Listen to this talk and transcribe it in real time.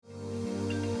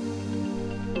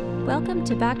Welcome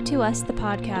to Back to Us, the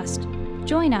podcast.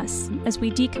 Join us as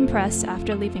we decompress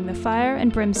after leaving the fire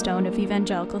and brimstone of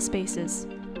evangelical spaces.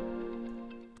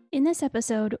 In this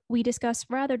episode, we discuss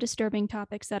rather disturbing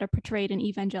topics that are portrayed in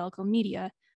evangelical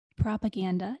media,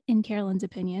 propaganda, in Carolyn's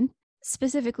opinion,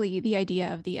 specifically the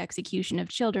idea of the execution of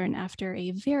children after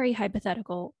a very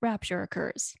hypothetical rapture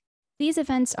occurs. These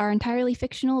events are entirely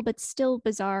fictional, but still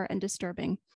bizarre and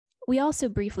disturbing. We also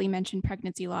briefly mention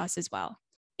pregnancy loss as well.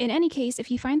 In any case,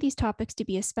 if you find these topics to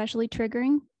be especially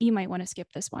triggering, you might want to skip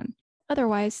this one.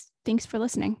 Otherwise, thanks for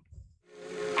listening.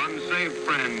 Unsaved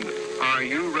friend, are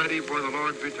you ready for the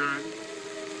Lord's return?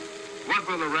 What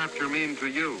will the rapture mean to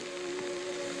you?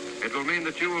 It will mean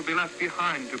that you will be left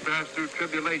behind to pass through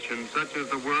tribulation such as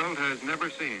the world has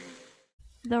never seen.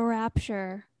 The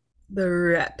rapture. The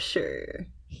rapture.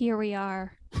 Here we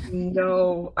are.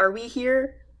 No. Are we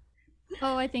here?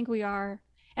 Oh, I think we are.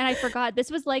 And I forgot,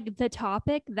 this was like the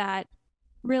topic that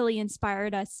really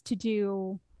inspired us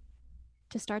to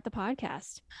start the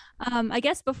podcast. I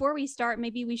guess before we start,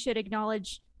 maybe we should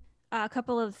acknowledge a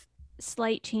couple of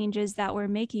slight changes that we're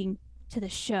making to the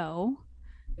show.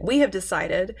 We have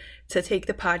decided to take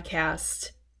the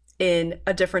podcast in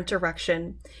a different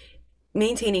direction,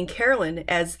 maintaining Carolyn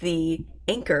as the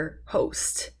anchor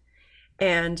host.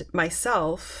 And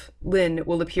myself, Lynn,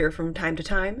 will appear from time to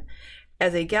time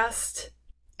as a guest.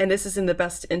 And this is in the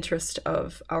best interest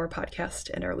of our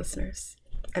podcast and our listeners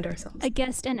and ourselves. A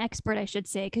guest and expert, I should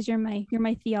say, because you're my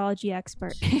theology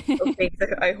expert. Okay,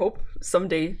 I hope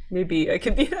someday maybe I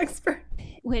can be an expert.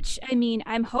 Which, I mean,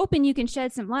 I'm hoping you can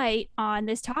shed some light on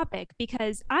this topic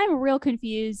because I'm real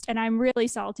confused and I'm really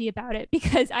salty about it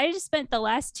because I just spent the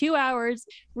last 2 hours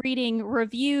reading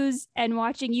reviews and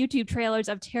watching YouTube trailers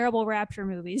of terrible rapture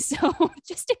movies. So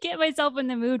just to get myself in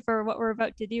the mood for what we're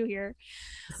about to do here.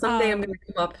 Someday I'm going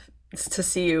to come up to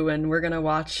see you and we're going to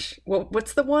watch,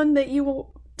 what's the one that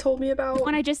you told me about? The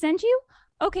one I just sent you?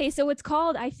 Okay, so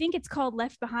I think it's called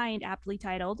Left Behind, aptly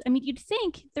titled. I mean, you'd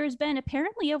think there's been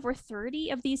apparently over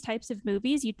 30 of these types of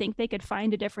movies. You'd think they could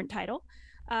find a different title.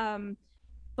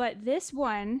 But this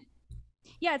one,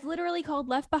 yeah, it's literally called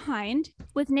Left Behind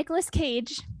with Nicolas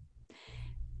Cage.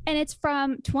 And it's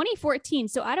from 2014.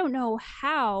 So I don't know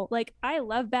how, I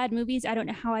love bad movies. I don't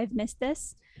know how I've missed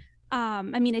this. I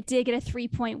mean, it did get a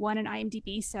 3.1 in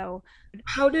IMDb, so.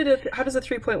 How does a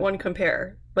 3.1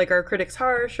 compare? Are critics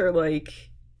harsh or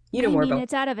more about?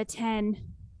 It's out of a 10.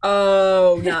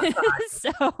 Oh, not 5.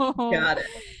 So got it.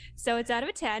 So it's out of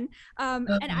a 10. And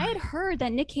I had heard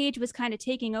that Nick Cage was kind of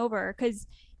taking over because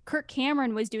Kirk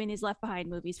Cameron was doing these Left Behind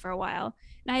movies for a while.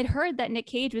 And I had heard that Nick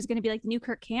Cage was going to be like the new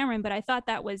Kirk Cameron, but I thought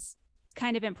that was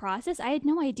kind of in process. I had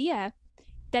no idea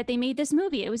that they made this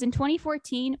movie. It was in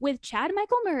 2014 with Chad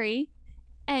Michael Murray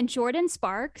and Jordan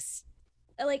Sparks.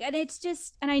 And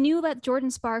I knew that Jordan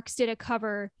Sparks did a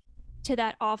cover to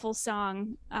that awful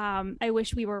song, I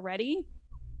Wish We Were Ready,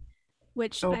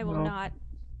 which I will not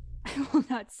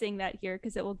sing that here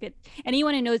because it will get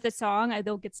anyone who knows the song,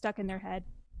 they'll get stuck in their head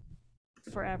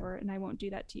forever, and I won't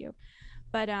do that to you.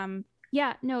 But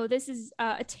yeah, no, this is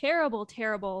a terrible,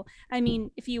 terrible. I mean,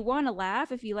 if you want to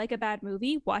laugh, if you like a bad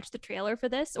movie, watch the trailer for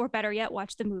this, or better yet,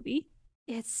 watch the movie.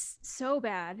 It's so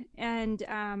bad. And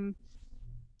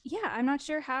yeah, I'm not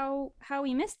sure how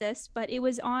we missed this, but it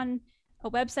was on a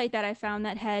website that I found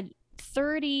that had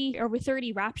 30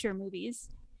 Rapture movies,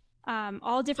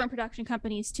 all different production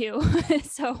companies too.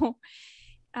 So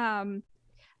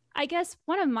I guess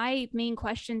one of my main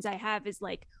questions I have is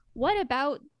what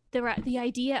about the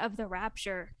idea of the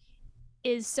rapture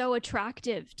is so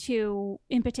attractive to,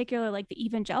 in particular, the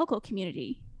evangelical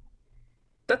community?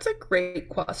 That's a great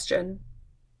question.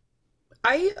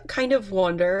 I kind of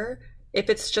wonder if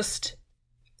it's just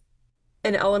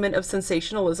an element of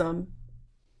sensationalism.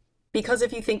 Because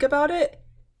if you think about it,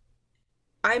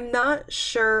 I'm not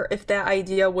sure if that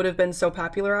idea would have been so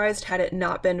popularized had it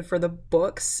not been for the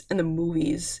books and the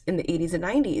movies in the 80s and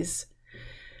 90s.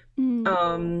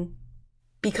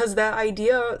 Because that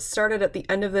idea started at the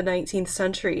end of the 19th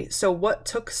century. So what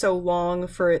took so long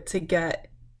for it to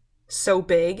get so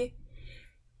big?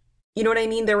 You know what I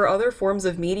mean? There were other forms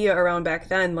of media around back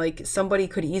then. Somebody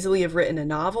could easily have written a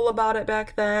novel about it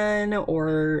back then,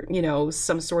 or,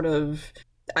 some sort of,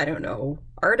 I don't know,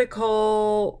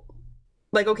 article.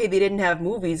 Okay, they didn't have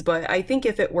movies, but I think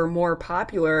if it were more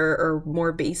popular or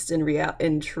more based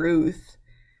in truth,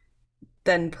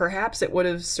 then perhaps it would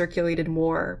have circulated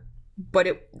more. But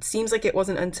it seems like it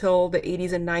wasn't until the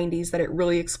 80s and 90s that it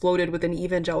really exploded within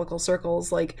evangelical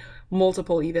circles,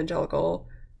 multiple evangelical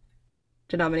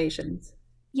denominations.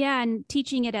 Yeah, and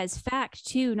teaching it as fact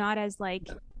too, not as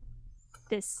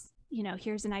this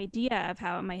here's an idea of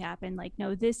how it might happen. Like,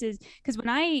 no, this is because when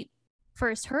I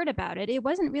first heard about it, it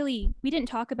wasn't really, we didn't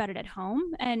talk about it at home.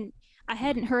 And I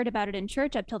hadn't heard about it in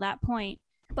church up till that point.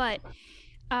 But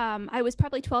I was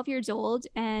probably 12 years old.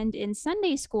 And in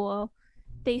Sunday school,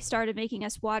 they started making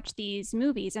us watch these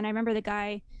movies. And I remember the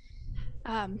guy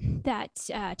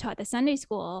that taught the Sunday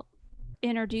school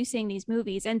introducing these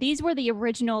movies, and these were the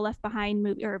original Left Behind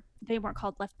movie, or they weren't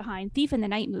called Left Behind, Thief in the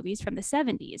Night movies from the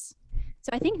 70s.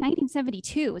 So I think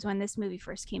 1972 was when this movie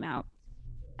first came out.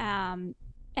 And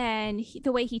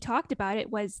the way he talked about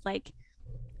it was like,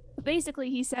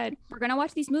 basically he said, we're going to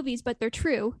watch these movies, but they're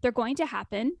true, they're going to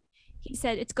happen. He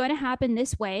said it's going to happen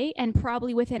this way and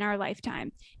probably within our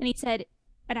lifetime. And he said,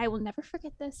 and I will never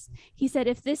forget this, he said,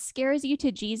 if this scares you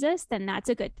to Jesus, then that's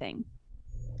a good thing.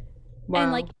 Wow.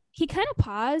 And like he kind of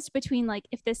paused between like,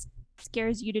 if this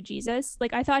scares you to Jesus,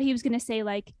 like I thought he was going to say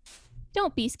like,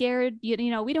 don't be scared, we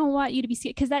don't want you to be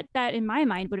scared, because that in my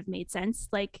mind would have made sense.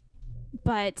 Like,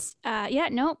 but yeah,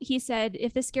 no, he said,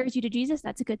 if this scares you to Jesus,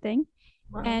 that's a good thing.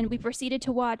 Wow. And we proceeded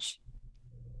to watch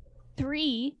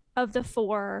 3 of the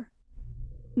 4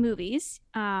 movies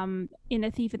in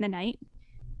The Thief in the Night,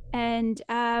 and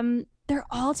they're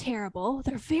all terrible.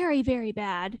 They're very, very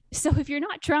bad. So if you're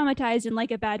not traumatized and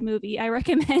like a bad movie, I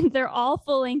recommend, they're all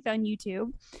full length on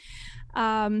YouTube.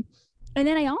 And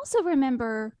then I also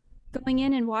remember going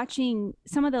in and watching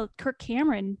some of the Kirk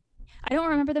Cameron. I don't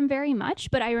remember them very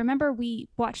much, but I remember we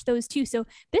watched those too. So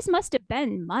this must have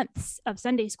been months of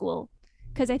Sunday school,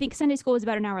 because I think Sunday school was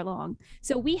about an hour long.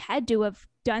 So we had to have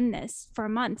done this for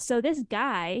months. So this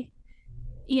guy,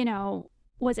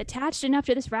 was attached enough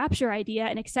to this rapture idea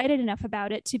and excited enough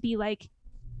about it to be like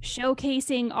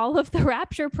showcasing all of the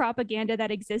rapture propaganda that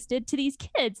existed to these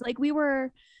kids. Like we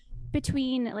were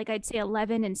between, like, I'd say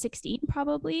 11 and 16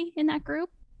 probably in that group.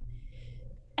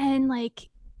 And like,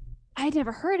 I'd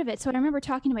never heard of it. So I remember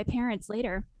talking to my parents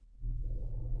later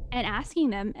and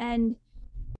asking them, and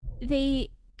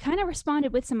they kind of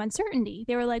responded with some uncertainty.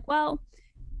 They were like, well,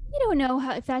 you don't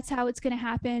know if that's how it's going to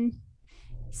happen.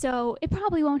 So it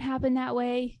probably won't happen that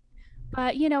way,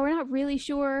 but we're not really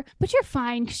sure, but you're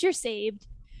fine because you're saved.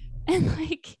 And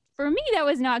like, for me, that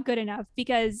was not good enough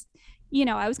because,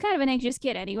 I was kind of an anxious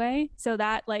kid anyway. So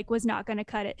that like was not going to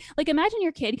cut it. Like, imagine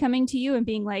your kid coming to you and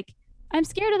being like, I'm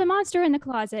scared of the monster in the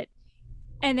closet.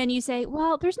 And then you say,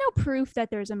 well, there's no proof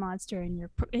that there's a monster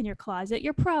in your closet.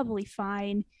 You're probably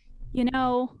fine. That's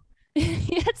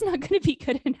not going to be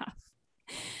good enough.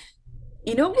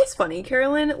 What was funny,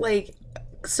 Carolyn? Like,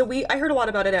 so I heard a lot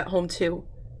about it at home too,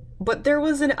 but there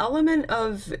was an element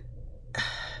of,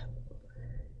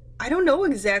 I don't know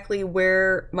exactly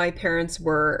where my parents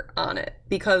were on it,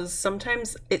 because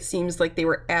sometimes it seems like they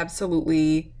were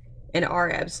absolutely and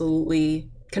are absolutely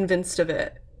convinced of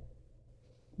it.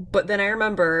 But then I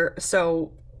remember,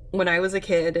 so when I was a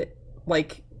kid,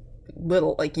 like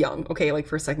little, like young, okay, like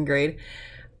first, second grade,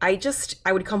 I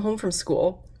would come home from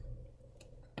school,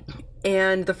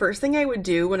 and the first thing I would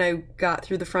do when I got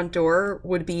through the front door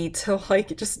would be to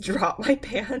like just drop my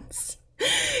pants,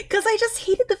 because I just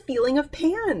hated the feeling of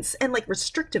pants and like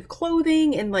restrictive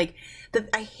clothing, and like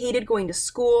I hated going to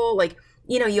school. Like,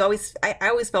 I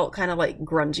always felt kind of like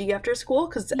grungy after school,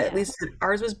 because at least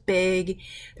ours was big.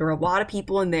 There were a lot of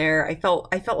people in there. I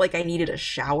felt like I needed a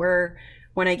shower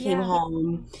when I came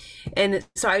home. And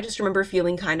so I just remember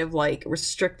feeling kind of like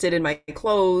restricted in my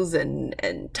clothes and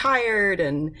tired.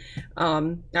 And I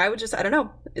don't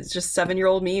know. It's just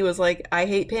 7-year-old me was like, I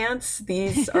hate pants.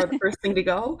 These are the first thing to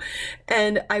go.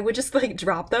 And I would just like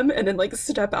drop them and then like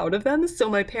step out of them. So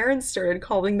my parents started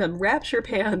calling them rapture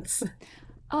pants.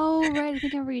 Oh, right. I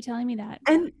think I remember you telling me that.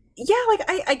 And yeah, like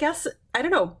I guess, I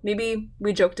don't know, maybe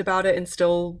we joked about it and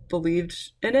still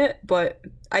believed in it, but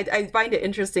I find it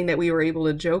interesting that we were able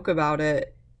to joke about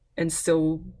it and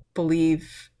still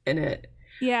believe in it.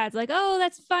 Yeah, it's like, oh,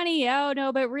 that's funny. Oh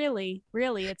no, but really,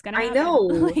 it's gonna happen. I know.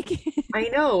 Like... I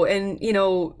know. And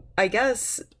I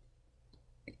guess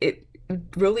it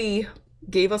really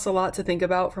gave us a lot to think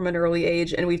about from an early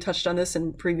age, and we've touched on this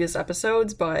in previous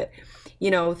episodes, but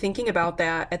thinking about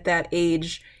that at that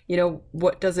age,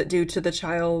 what does it do to the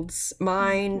child's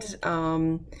mind?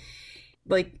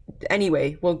 Like,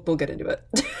 anyway, we'll get into it.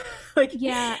 Like,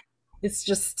 yeah, it's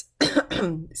just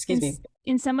excuse me.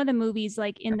 In some of the movies,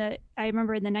 like I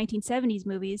remember in the 1970s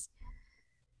movies,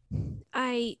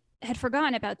 I had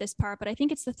forgotten about this part, but I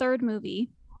think it's the 3rd movie.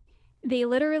 They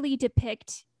literally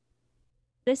depict,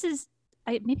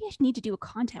 maybe I need to do a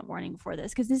content warning for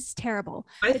this, because this is terrible.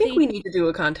 I think we need to do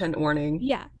a content warning.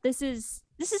 Yeah, this is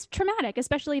traumatic,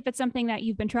 especially if it's something that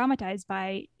you've been traumatized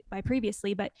by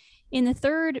previously. But in the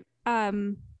 3rd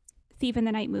Thief in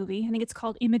the Night movie. I think it's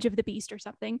called Image of the Beast or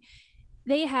something.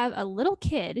 They have a little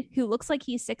kid who looks like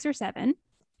he's 6 or 7,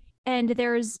 and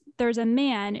there's a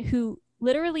man who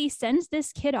literally sends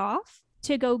this kid off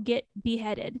to go get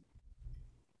beheaded.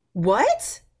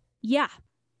 What? Yeah.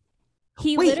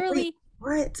 He Wait, literally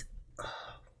what?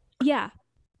 Yeah.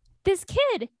 This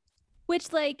kid,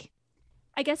 which, like,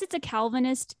 I guess it's a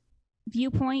Calvinist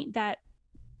viewpoint that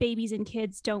babies and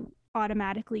kids don't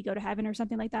automatically go to heaven or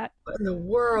something like that. What in the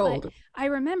world? But I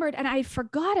remembered, and I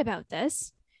forgot about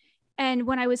this. And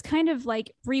when I was kind of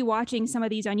like rewatching some of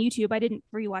these on YouTube, I didn't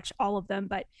rewatch all of them,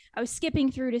 but I was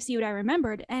skipping through to see what I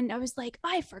remembered. And I was like,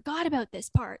 I forgot about this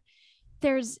part.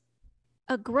 There's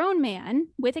a grown man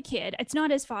with a kid. It's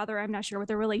not his father. I'm not sure what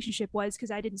the relationship was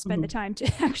because I didn't spend the time to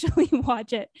actually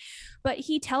watch it. But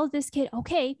he tells this kid,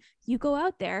 okay, you go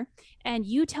out there and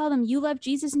you tell them you love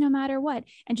Jesus no matter what,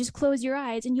 and just close your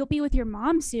eyes and you'll be with your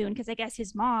mom soon. Because I guess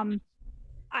his mom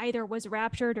either was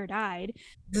raptured or died.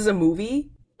 This is a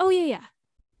movie? Oh, yeah.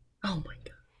 Oh my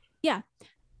God. Yeah.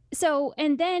 So,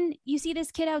 and then you see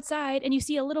this kid outside and you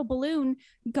see a little balloon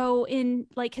go in,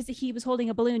 like, because he was holding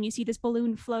a balloon, you see this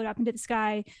balloon float up into the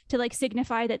sky to like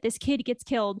signify that this kid gets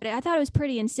killed. But I thought it was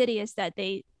pretty insidious that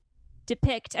they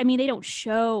depict, I mean, they don't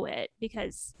show it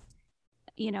because,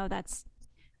 that's,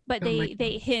 but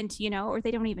they hint, or they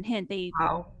don't even hint. They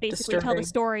basically tell the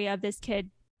story of this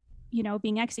kid,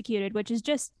 being executed, which is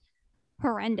just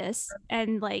horrendous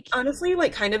and like honestly,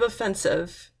 like, kind of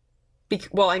offensive.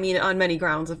 Well, I mean, on many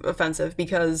grounds offensive,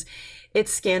 because it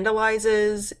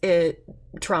scandalizes, it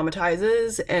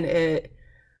traumatizes, and it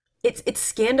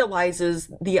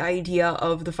scandalizes the idea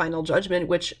of the final judgment,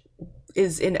 which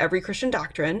is in every Christian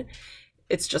doctrine.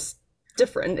 It's just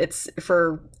different. It's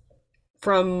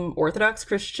from Orthodox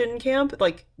Christian camp,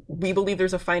 like, we believe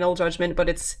there's a final judgment, but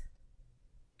it's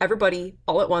everybody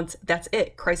all at once. That's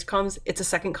it. Christ comes. It's a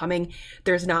second coming.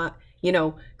 There's not,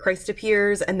 Christ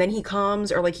appears and then he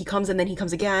comes, or like he comes and then he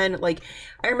comes again. Like,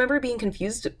 I remember being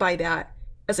confused by that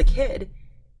as a kid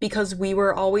because we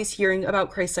were always hearing about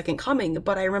Christ's second coming.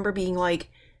 But I remember being like,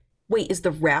 wait, is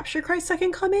the rapture Christ's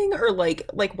second coming? Or like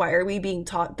why are we being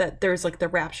taught that there's like the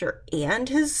rapture and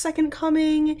his second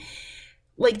coming?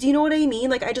 Like, do you know what I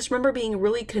mean? Like, I just remember being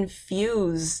really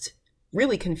confused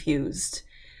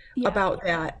about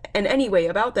that. And anyway,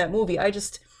 about that movie, I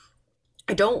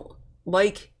don't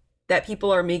like that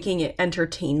people are making it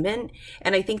entertainment.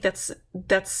 And I think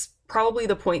that's probably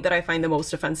the point that I find the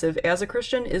most offensive as a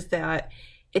Christian, is that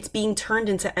it's being turned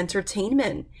into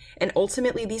entertainment. And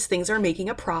ultimately these things are making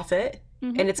a profit,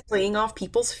 and it's playing off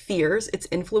people's fears. It's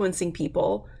influencing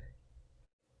people.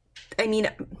 I mean,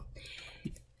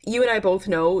 you and I both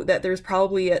know that there's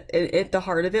probably at the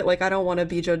heart of it, like, I don't want to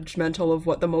be judgmental of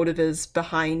what the motive is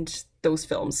behind those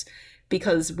films,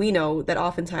 because we know that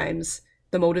oftentimes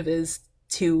the motive is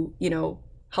to,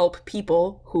 help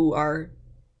people who are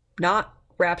not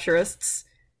rapturists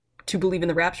to believe in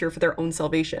the rapture for their own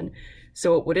salvation.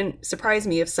 So it wouldn't surprise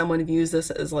me if someone views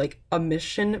this as like a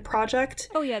mission project.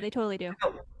 Oh yeah, they totally do.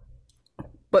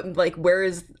 But like,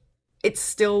 it's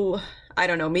still, I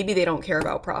don't know, maybe they don't care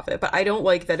about profit, but I don't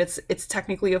like that it's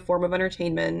technically a form of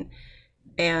entertainment.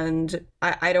 And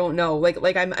I don't know,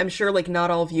 like I'm sure like not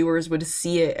all viewers would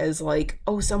see it as like,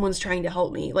 oh, someone's trying to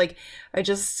help me. Like,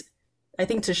 I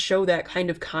think to show that kind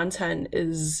of content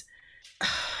is,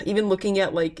 even looking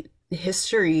at like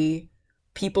history,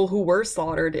 people who were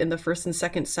slaughtered in the 1st and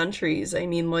 2nd centuries. I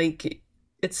mean, like,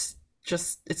 it's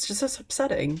just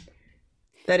upsetting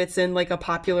that it's in like a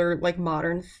popular like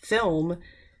modern film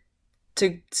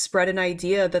to spread an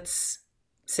idea that's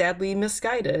sadly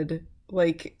misguided.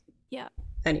 Like, yeah.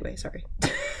 Anyway, sorry.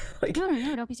 Like,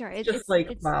 no, don't be sorry.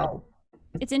 It's wow.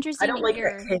 It's interesting. I don't like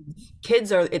that kids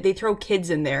they throw kids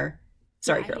in there.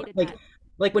 Sorry, yeah, Carolyn.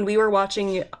 Like when we were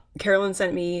watching, Carolyn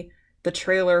sent me the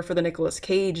trailer for the Nicolas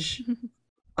Cage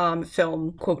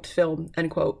film, quote, film, end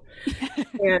quote,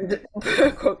 and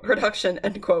quote, production,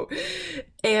 end quote.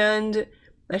 And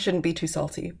I shouldn't be too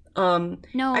salty. No,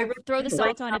 really throw the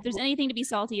salt on. If there's anything to be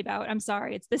salty about, I'm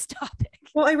sorry, it's this topic.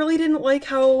 Well, I really didn't like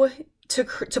how to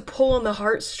pull on the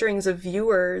heartstrings of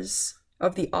viewers,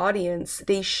 of the audience.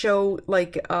 They show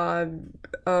like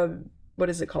what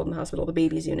is it called in the hospital? The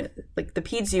babies unit, like the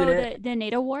peds unit. Oh, the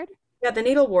natal ward? Yeah, the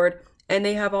natal ward. And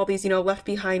they have all these, left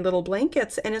behind little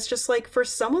blankets. And it's just like, for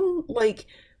someone like,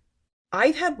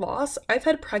 I've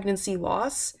had pregnancy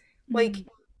loss, like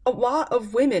a lot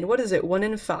of women, what is it, 1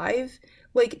 in 5?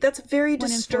 Like, that's very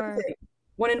disturbing.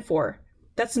 1 in 4.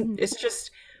 That's, it's just,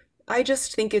 I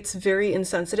just think it's very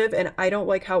insensitive. And I don't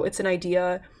like how it's an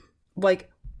idea,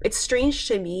 like, it's strange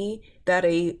to me that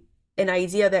an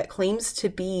idea that claims to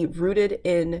be rooted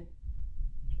in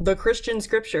the Christian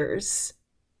scriptures,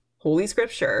 Holy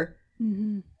Scripture,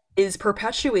 is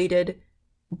perpetuated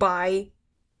by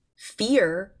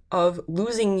fear of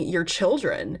losing your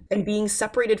children and being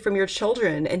separated from your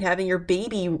children and having your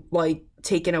baby like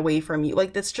taken away from you.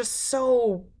 Like, that's just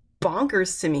so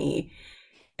bonkers to me.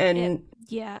 And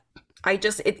yeah, I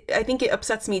think it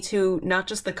upsets me too, not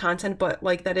just the content, but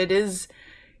like that it is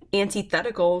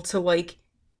antithetical to like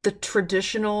the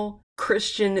traditional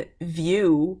Christian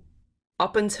view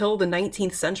up until the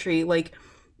 19th century. Like,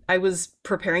 I was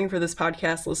preparing for this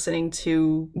podcast listening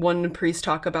to one priest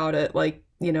talk about it, like,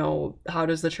 you know, how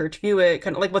does the church view it?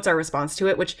 Kind of like, what's our response to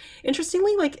it? Which,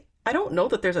 interestingly, like, I don't know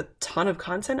that there's a ton of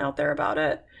content out there about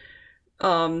it.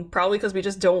 Probably because we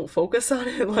just don't focus on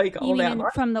it like all that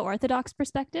much. From the Orthodox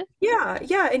perspective? Yeah.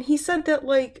 And he said that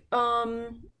like,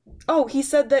 he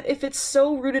said that if it's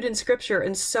so rooted in scripture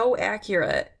and so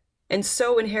accurate and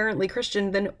so inherently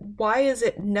Christian, then why is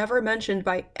it never mentioned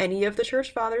by any of the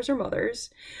church fathers or mothers?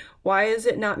 Why is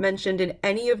it not mentioned in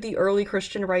any of the early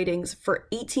Christian writings for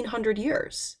 1800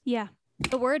 years? Yeah.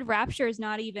 The word rapture is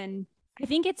not even, I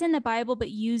think it's in the Bible, but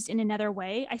used in another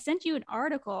way. I sent you an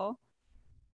article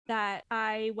that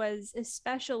I was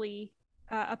especially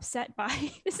upset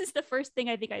by. This is the first thing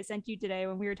I think I sent you today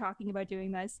when we were talking about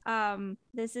doing this.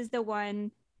 This is the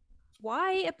one,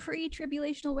 Why a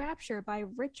Pre-Tribulational Rapture by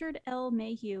Richard L.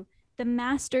 Mayhew, the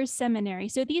Master's Seminary.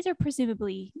 So these are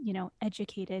presumably, you know,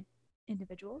 educated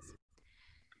individuals,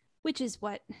 which is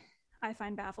what I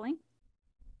find baffling.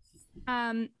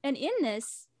 And in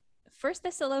this, 1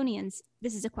 Thessalonians,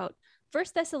 this is a quote, 1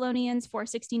 Thessalonians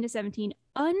 4:16-17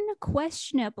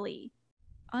 unquestionably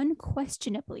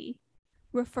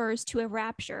refers to a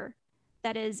rapture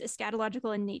that is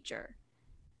eschatological in nature.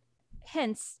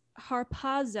 Hence,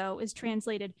 harpazo is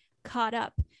translated caught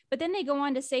up. But then they go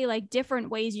on to say like different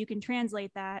ways you can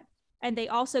translate that. And they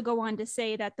also go on to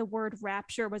say that the word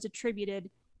rapture was attributed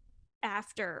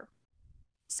after.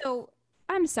 So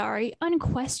I'm sorry,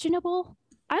 unquestionable?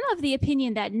 I'm of the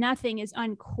opinion that nothing is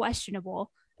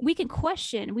unquestionable. We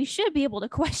should be able to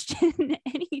question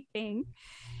anything.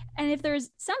 And if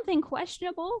there's something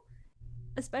questionable,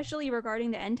 especially regarding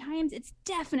the end times, it's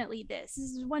definitely this. This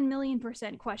is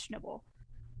 1,000,000% questionable.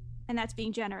 And that's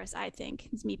being generous, I think.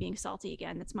 It's me being salty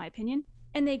again. That's my opinion.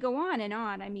 And they go on and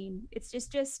on. I mean, it's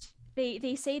just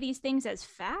they say these things as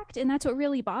fact. And that's what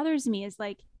really bothers me is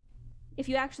like, if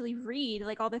you actually read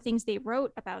like all the things they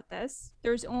wrote about this,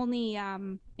 there's only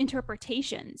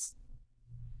interpretations.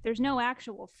 There's no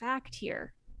actual fact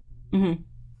here. Mm-hmm.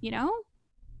 You know?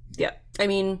 Yeah. I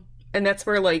mean, and that's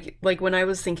where like when I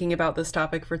was thinking about this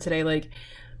topic for today, like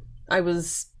I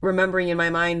was remembering in my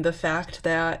mind the fact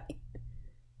that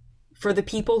for the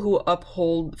people who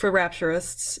uphold, for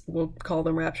rapturists, we'll call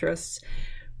them rapturists,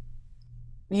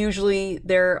 usually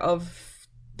they're of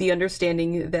the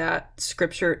understanding that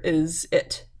scripture is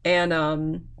it.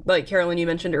 And like Carolyn, you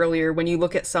mentioned earlier, when you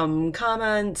look at some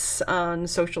comments on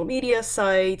social media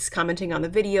sites, commenting on the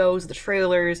videos, the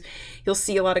trailers, you'll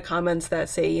see a lot of comments that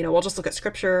say, you know, well, just look at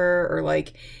scripture, or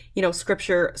like, you know,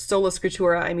 scripture, sola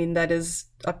scriptura. I mean, that is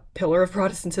a pillar of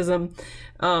Protestantism.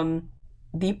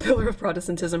 The pillar of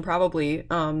Protestantism, probably.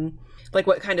 Like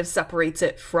what kind of separates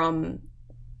it from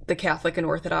the Catholic and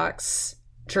Orthodox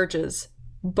churches.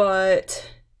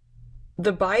 But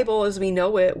the Bible as we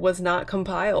know it was not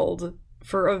compiled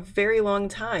for a very long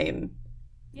time.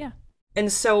 Yeah.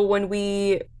 And so when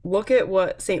we look at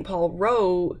what St. Paul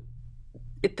wrote,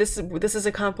 this is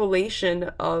a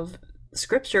compilation of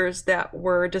scriptures that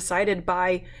were decided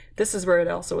by, this is where it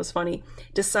also was funny,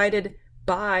 decided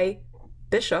by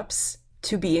bishops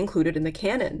to be included in the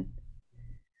canon.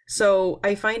 So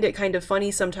I find it kind of funny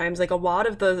sometimes, like a lot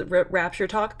of the rapture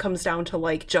talk comes down to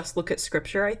like, just look at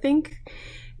scripture, I think.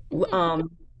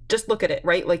 Just look at it,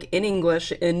 right? Like in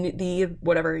English, in the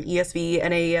whatever ESV,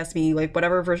 NASB, like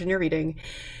whatever version you're reading,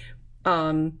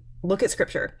 look at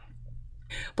scripture.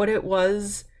 But it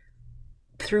was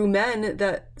through men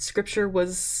that scripture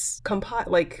was compiled,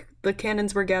 like the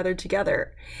canons were gathered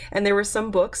together. And there were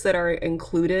some books that are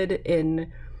included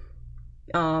in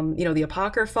you know, the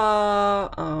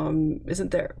Apocrypha,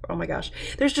 isn't there? Oh my gosh.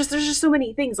 There's just so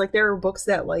many things. Like there are books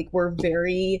that like were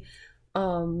very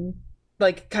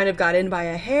like kind of got in by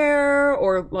a hair,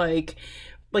 or like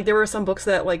there were some books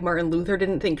that like Martin Luther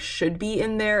didn't think should be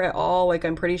in there at all. Like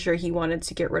I'm pretty sure he wanted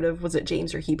to get rid of, was it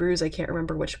James or Hebrews? I can't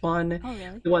remember which one. Oh,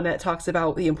 really? The one that talks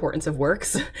about the importance of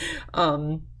works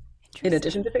in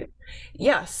addition to faith.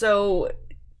 Yeah, so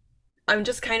I'm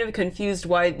just kind of confused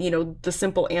why, you know, the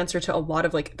simple answer to a lot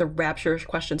of like the rapture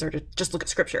questions are to just look at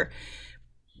scripture.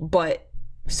 But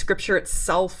scripture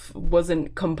itself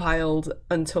wasn't compiled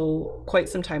until quite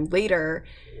some time later.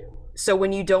 So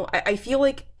when you don't, I feel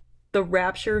like the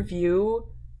rapture view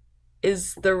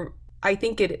is the, I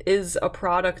think it is a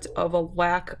product of a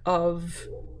lack of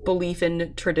belief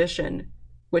in tradition,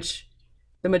 which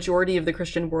the majority of the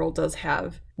Christian world does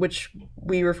have, which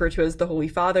we refer to as the Holy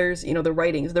Fathers, you know, the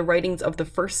writings of the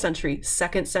first century,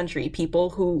 second century,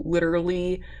 people who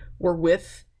literally were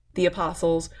with the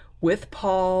apostles, with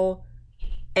Paul,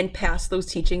 and passed those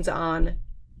teachings on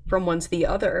from one to the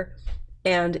other.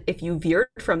 And if you veered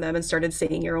from them and started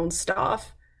saying your own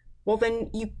stuff, well, then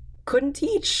you couldn't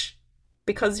teach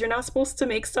because you're not supposed to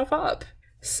make stuff up.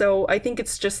 So I think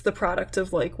it's just the product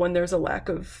of like when there's a lack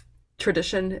of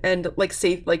tradition and like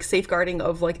safeguarding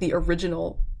of like the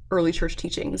original early church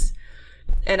teachings.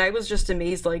 And I was just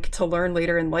amazed like to learn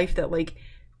later in life that like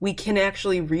we can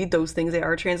actually read those things. They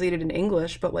are translated in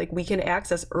English, but like we can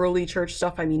access early church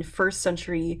stuff. I mean, first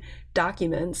century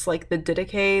documents like the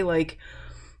Didache, like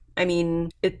I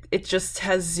mean, it just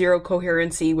has zero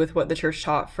coherency with what the church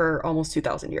taught for almost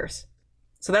 2,000 years.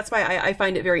 So that's why I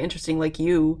find it very interesting, like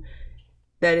you,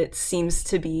 that it seems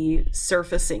to be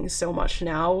surfacing so much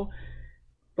now.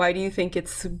 Why do you think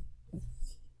it's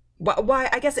why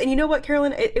I guess, and you know what,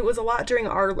 Carolyn, it was a lot during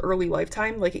our early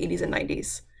lifetime, like 80s and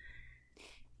 90s.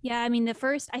 Yeah, I mean,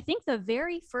 I think the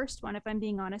very first one, if I'm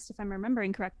being honest, if I'm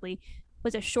remembering correctly,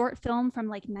 was a short film from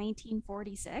like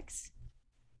 1946.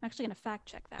 I'm actually going to fact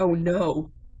check that Oh right now.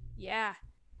 no. Yeah.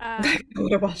 I Uh,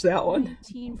 want to watch that one.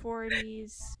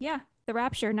 1940s. Yeah, The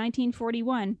Rapture,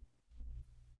 1941.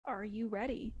 Are you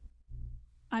ready?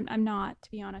 I'm not,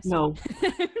 to be honest. No.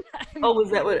 I'm Oh, was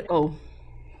not that what? ready. Oh,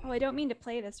 Oh, I don't mean to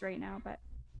play this right now, but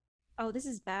oh, this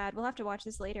is bad. We'll have to watch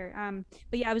this later.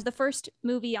 But yeah, it was the first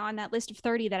movie on that list of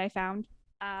 30 that I found.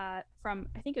 From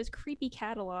I think it was Creepy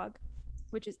Catalog,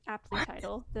 which is aptly what?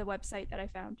 titled the website that I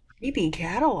found. Creepy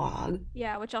catalog.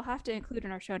 Yeah, which I'll have to include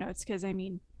in our show notes because I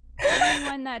mean,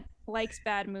 anyone that likes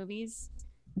bad movies.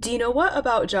 Do you know what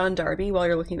about John Darby while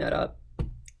you're looking that up?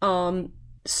 Um,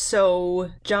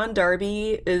 so John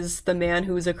Darby is the man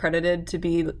who's accredited to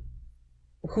be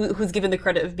who's given the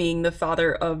credit of being the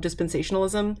father of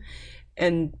dispensationalism,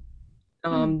 and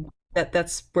Hmm.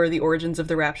 that's where the origins of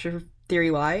the rapture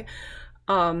theory lie.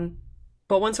 Um,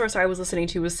 but one source I was listening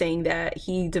to was saying that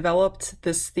he developed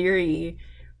this theory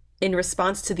in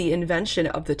response to the invention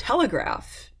of the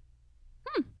telegraph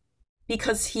Hmm.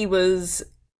 because he was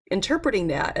interpreting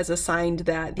that as a sign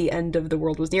that the end of the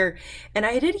world was near. And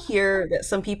I did hear that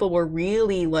some people were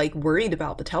really like worried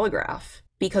about the telegraph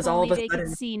because If all of only a they could sudden,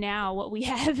 see now what we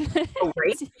have. oh,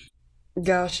 right?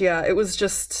 Gosh, yeah, it was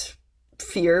just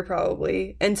fear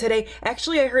probably. And today,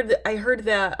 actually, I heard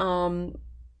that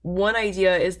one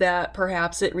idea is that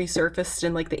perhaps it resurfaced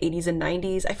in like the 80s and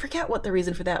 90s. I forget what the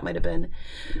reason for that might have been.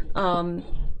 Um,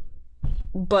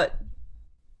 but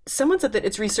someone said that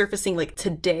it's resurfacing like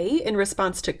today in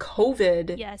response to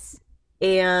COVID Yes.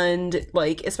 and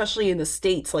like especially in the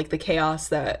States, like the chaos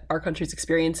that our country's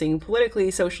experiencing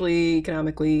politically, socially,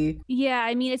 economically. Yeah,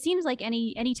 I mean, it seems like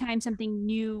anytime something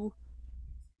new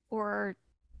or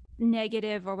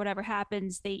negative or whatever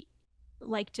happens, they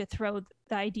like to throw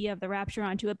the idea of the rapture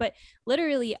onto it. But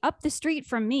literally up the street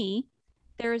from me,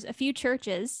 there's a few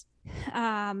churches.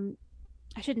 Um,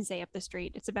 I shouldn't say up the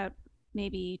street. It's about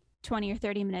maybe 20 or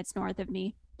 30 minutes north of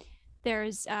me.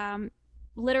 There's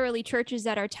literally churches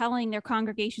that are telling their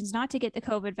congregations not to get the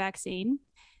COVID vaccine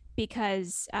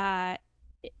because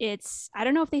it's, I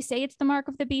don't know if they say it's the mark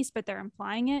of the beast, but they're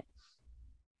implying it.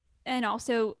 And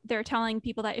also, they're telling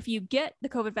people that if you get the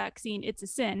COVID vaccine, it's a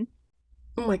sin.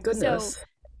 Oh my So goodness.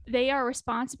 they are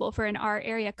responsible for in our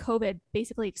area COVID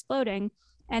basically exploding.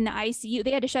 And the ICU,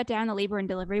 they had to shut down the labor and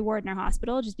delivery ward in our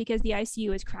hospital just because the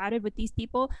ICU is crowded with these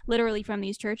people, literally from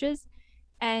these churches.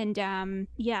 And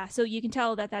yeah, so you can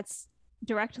tell that that's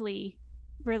directly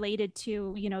related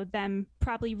to them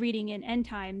probably reading in end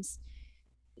times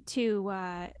to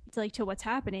like to what's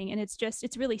happening, and it's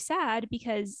really sad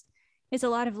because it's a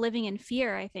lot of living in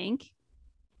fear, I think.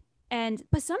 And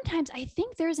but sometimes I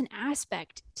think there's an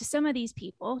aspect to some of these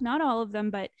people, not all of them,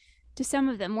 but to some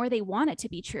of them where they want it to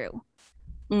be true.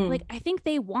 Like Mm, I think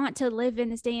they want to live in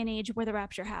this day and age where the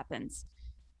rapture happens.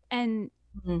 And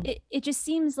mm, it just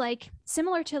seems like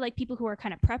similar to like people who are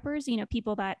kind of preppers,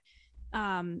 people that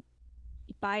um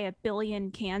buy a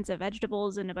billion cans of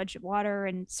vegetables and a bunch of water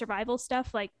and survival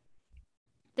stuff. Like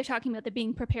they're talking about the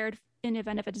being prepared in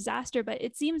event of a disaster, but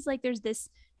it seems like there's this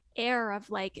air of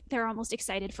like they're almost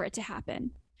excited for it to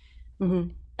happen.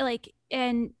 mhm. Like,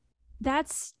 and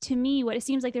that's to me what it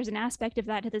seems like there's an aspect of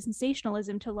that to the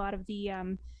sensationalism to a lot of the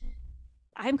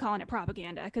I'm calling it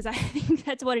propaganda because I think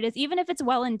that's what it is. Even if it's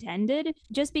well intended,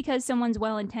 just because someone's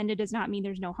well intended does not mean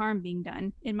there's no harm being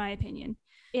done, in my opinion.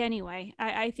 Anyway,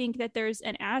 I think that there's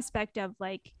an aspect of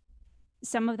like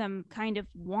some of them kind of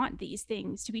want these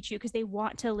things to be true because they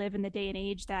want to live in the day and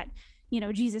age that, you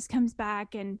know, Jesus comes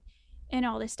back and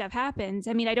all this stuff happens.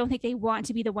 I mean, I don't think they want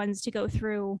to be the ones to go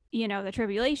through, you know, the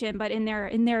tribulation, but in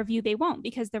their view they won't,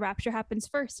 because the rapture happens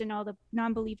first and all the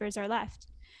non-believers are left.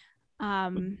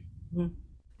 Mm-hmm.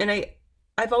 And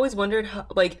I've always wondered how,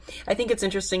 like, I think it's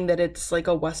interesting that it's like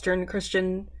a Western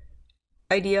Christian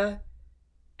idea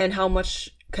and how much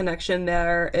connection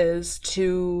there is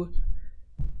to,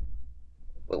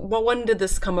 well, when did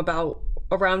this come about?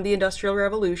 Around the Industrial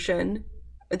Revolution.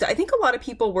 I think a lot of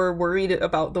people were worried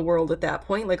about the world at that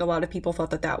point. Like, a lot of people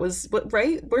thought that that was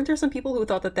right. Weren't there some people who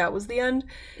thought that that was the end?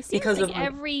 It seems Because like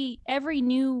of every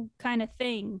new kind of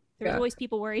thing, there's always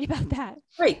people worried about that.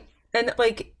 right. And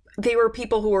like, they were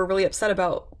people who were really upset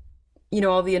about, you know,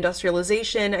 all the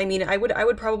industrialization. I mean, I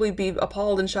would probably be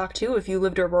appalled and shocked too if you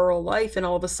lived a rural life and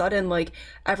all of a sudden like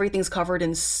everything's covered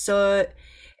in soot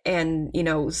and, you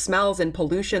know, smells and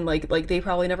pollution. Like they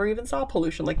probably never even saw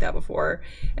pollution like that before.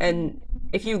 And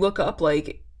if you look up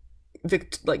like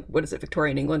like what is it,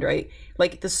 Victorian England, right?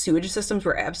 Like the sewage systems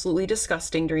were absolutely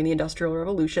disgusting during the Industrial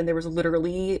Revolution. There was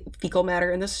literally fecal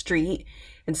matter in the street,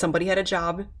 and somebody had a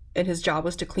job, and his job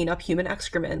was to clean up human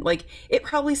excrement. Like, it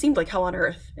probably seemed like hell on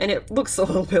earth, and it looks a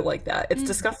little bit like that. It's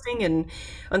disgusting and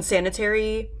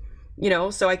unsanitary, you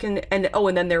know. So I can, and oh,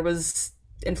 and then there was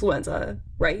influenza,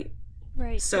 right?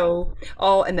 Right. So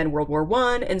all, and then World War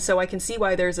I, and so I can see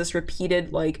why there's this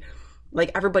repeated like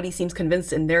everybody seems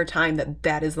convinced in their time that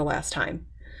that is the last time.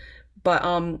 But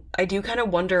I do kind of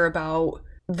wonder about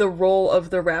the role of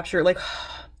the rapture, like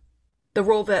the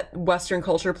role that Western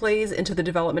culture plays into the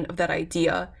development of that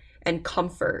idea and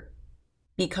comfort,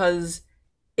 because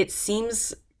it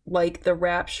seems like the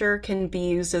rapture can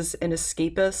be used as an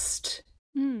escapist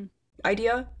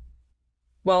idea.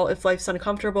 Well, if life's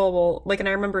uncomfortable, well, like, and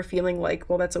I remember feeling like,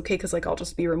 well, that's okay because like I'll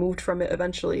just be removed from it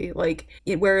eventually. Like,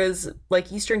 whereas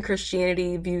like Eastern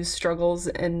Christianity views struggles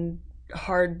and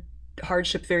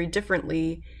hardship very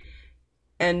differently,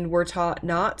 and we're taught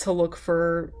not to look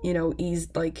for, you know, ease,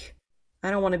 like, I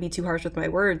don't want to be too harsh with my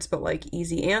words, but like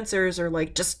easy answers or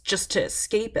like just to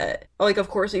escape it. Like,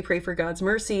 of course we pray for God's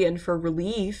mercy and for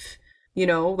relief, you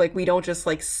know, like we don't just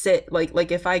like sit,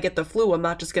 like if I get the flu, I'm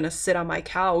not just gonna sit on my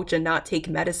couch and not take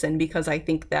medicine because I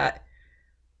think that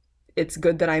it's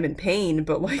good that I'm in pain.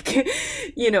 But like,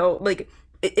 you know, like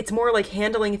it's more like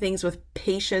handling things with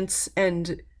patience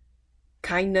and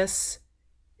kindness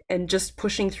and just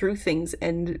pushing through things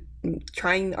and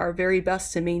trying our very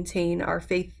best to maintain our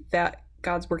faith that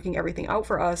God's working everything out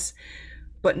for us,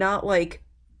 but not like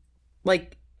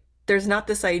there's not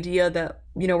this idea that,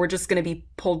 you know, we're just going to be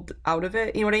pulled out of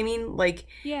it. You know what I mean? Like,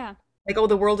 yeah, like, oh,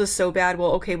 the world is so bad.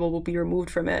 Well, okay, well, we'll be removed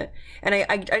from it. And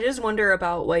I just wonder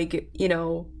about like, you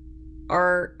know,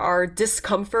 our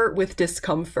discomfort with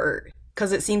discomfort,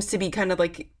 because it seems to be kind of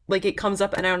like it comes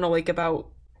up, and I don't know like about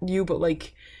you, but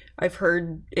like I've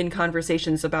heard in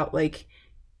conversations about like,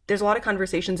 there's a lot of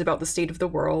conversations about the state of the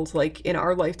world. Like in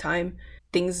our lifetime,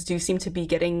 things do seem to be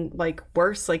getting like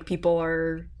worse. Like people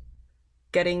are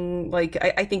getting like,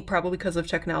 I think probably because of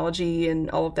technology and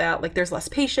all of that, like there's less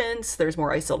patience, there's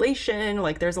more isolation,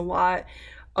 like there's a lot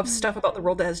of stuff about the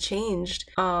world that has changed.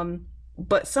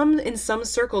 But in some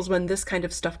circles, when this kind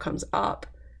of stuff comes up,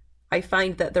 I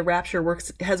find that the rapture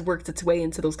has worked its way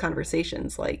into those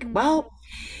conversations. Like, well,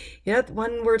 yeah,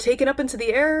 when we're taken up into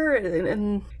the air,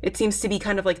 and it seems to be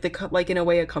kind of like in a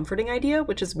way a comforting idea,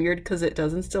 which is weird because it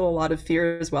does instill a lot of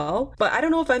fear as well. But I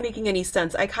don't know if I'm making any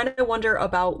sense. I kind of wonder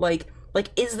about like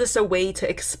is this a way to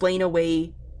explain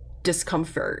away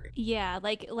discomfort? Yeah,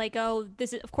 like oh,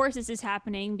 this is, of course this is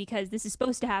happening because this is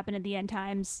supposed to happen at the end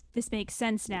times. This makes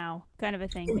sense now, kind of a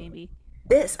thing, maybe.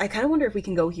 I kind of wonder if we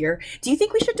can go here. Do you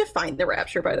think we should define the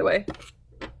rapture, by the way?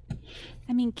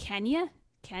 I mean, can you?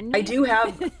 I do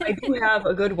have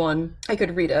a good one. I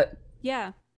could read it.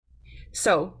 Yeah.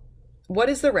 So, what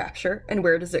is the rapture and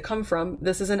where does it come from?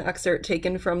 This is an excerpt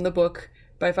taken from the book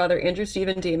by Father Andrew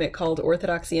Stephen Damick called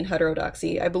Orthodoxy and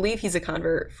Heterodoxy. I believe he's a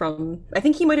convert from, I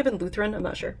think he might have been Lutheran, I'm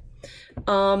not sure.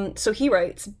 So he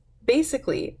writes,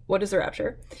 basically, what is the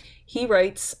rapture? He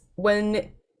writes,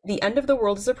 when the end of the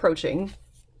world is approaching,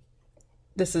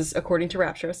 this is according to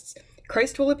rapturists,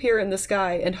 Christ will appear in the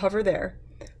sky and hover there.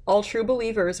 All true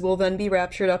believers will then be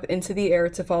raptured up into the air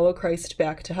to follow Christ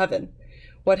back to heaven.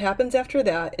 What happens after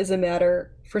that is a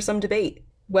matter for some debate.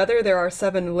 Whether there are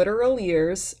 7 literal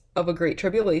years of a great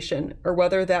tribulation, or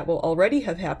whether that will already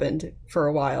have happened for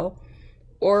a while,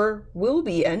 or will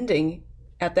be ending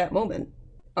at that moment.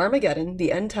 Armageddon,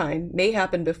 the end time, may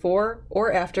happen before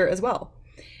or after as well.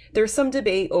 There's some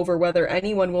debate over whether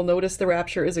anyone will notice the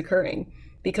rapture is occurring,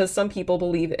 because some people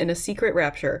believe in a secret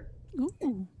rapture.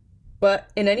 Ooh. But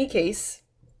in any case,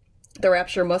 the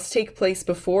rapture must take place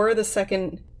before the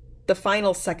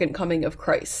final second coming of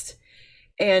Christ.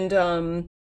 And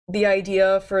the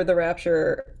idea for the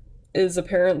rapture is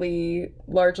apparently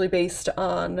largely based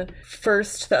on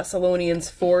 1 Thessalonians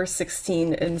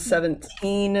 4:16 and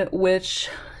 17, which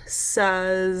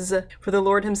says, "For the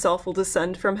Lord himself will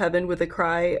descend from heaven with a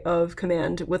cry of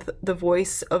command, with the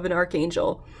voice of an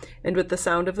archangel, and with the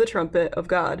sound of the trumpet of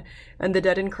God, and the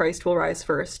dead in Christ will rise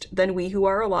first. Then we who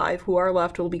are alive, who are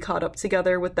left, will be caught up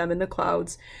together with them in the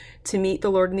clouds to meet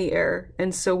the Lord in the air,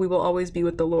 and so we will always be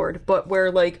with the Lord." But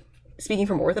where, like, speaking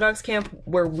from Orthodox camp,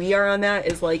 where we are on that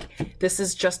is like, this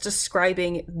is just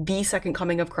describing the second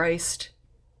coming of Christ.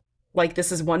 Like,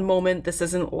 this is one moment. This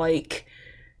isn't like,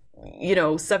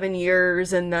 7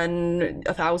 years and then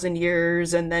 1,000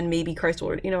 years and then maybe Christ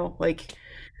will, like.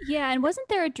 Yeah, and wasn't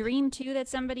there a dream too that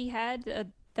somebody had,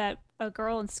 that a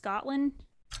girl in Scotland?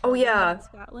 Oh yeah,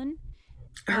 Scotland.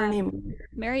 her name.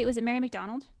 Was it Mary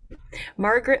McDonald?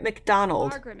 Margaret MacDonald.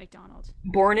 Margaret MacDonald.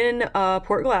 Born in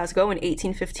Port Glasgow in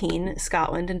 1815,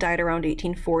 Scotland, and died around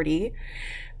 1840.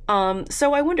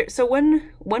 So I wonder,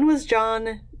 when was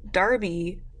John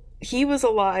Darby? He was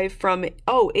alive from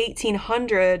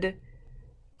 1800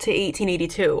 to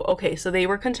 1882. Okay, so they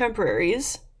were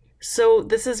contemporaries. So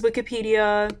this is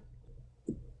Wikipedia.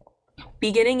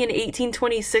 Beginning in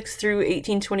 1826 through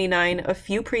 1829, a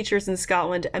few preachers in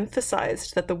Scotland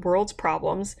emphasized that the world's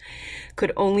problems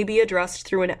could only be addressed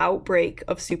through an outbreak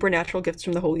of supernatural gifts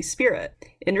from the Holy Spirit.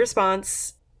 In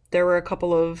response, there were a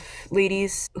couple of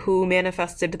ladies who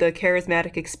manifested the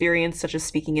charismatic experience, such as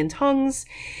speaking in tongues.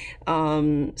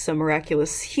 Some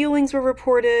miraculous healings were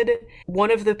reported.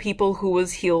 One of the people who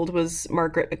was healed was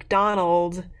Margaret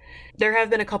MacDonald. There have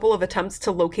been a couple of attempts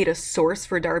to locate a source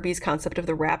for Darby's concept of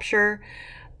the rapture.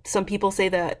 Some people say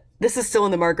that, this is still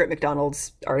in the Margaret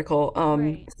MacDonald's article,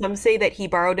 Right. some say that he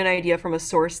borrowed an idea from a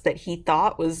source that he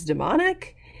thought was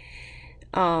demonic.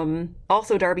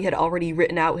 Also, Darby had already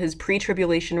written out his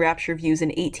pre-tribulation rapture views in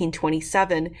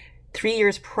 1827, 3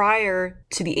 years prior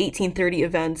to the 1830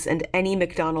 events and any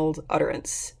MacDonald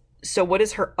utterance. So what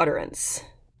is her utterance?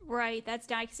 Right, that's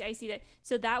nice. I see that.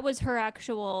 So that was her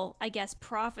actual, I guess,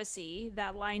 prophecy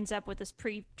that lines up with this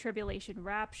pre-tribulation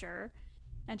rapture,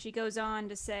 and she goes on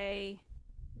to say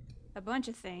a bunch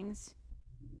of things.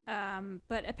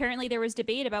 But apparently there was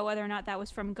debate about whether or not that was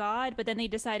from God. But then they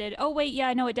decided, oh wait,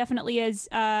 yeah, no, it definitely is.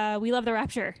 We love the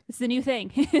rapture. It's the new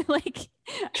thing. Like,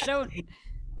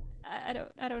 I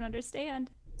don't understand.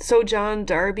 So John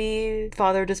Darby,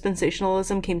 father of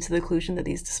dispensationalism, came to the conclusion that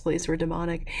these displays were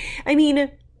demonic. I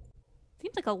mean,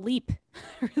 Seems like a leap,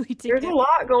 really. There's a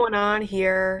lot going on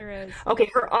here. There is. Okay,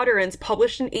 her utterance,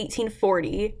 published in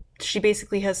 1840. She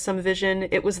basically has some vision.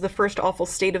 "It was the first awful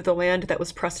state of the land that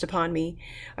was pressed upon me.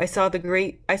 I saw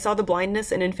the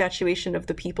blindness and infatuation of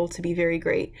the people to be very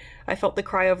great. I felt the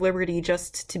cry of liberty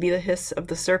just to be the hiss of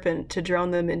the serpent to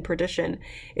drown them in perdition.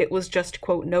 It was just,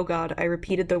 quote, no God." I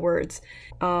repeated the words.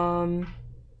 Then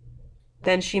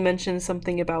she mentioned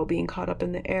something about being caught up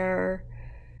in the air.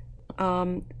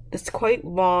 It's quite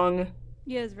long.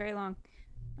 Yeah, it's very long.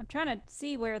 I'm trying to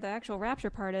see where the actual rapture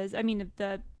part is. I mean,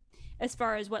 as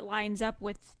far as what lines up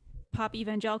with pop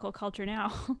evangelical culture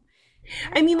now.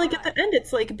 I mean, like, at the end,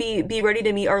 it's like, be ready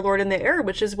to meet our Lord in the air,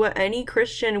 which is what any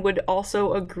Christian would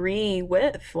also agree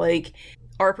with. Like,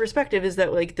 our perspective is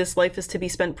that, like, this life is to be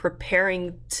spent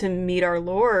preparing to meet our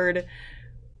Lord.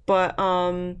 But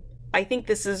I think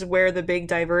this is where the big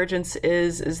divergence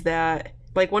is that,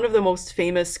 like, one of the most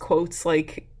famous quotes,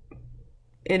 like,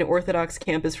 in Orthodox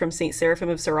camp is from Saint Seraphim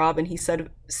of Sarov, and he said,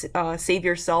 "Save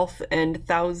yourself, and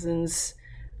thousands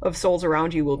of souls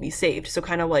around you will be saved." So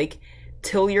kind of like,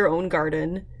 till your own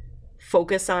garden,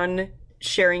 focus on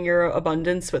sharing your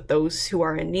abundance with those who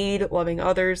are in need, loving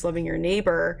others, loving your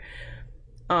neighbor.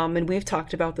 And we've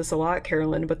talked about this a lot,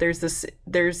 Carolyn, but there's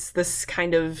this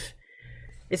kind of,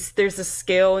 there's a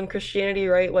scale in Christianity,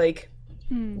 right? Like,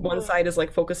 one side is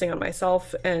like focusing on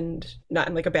myself, and not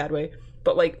in like a bad way,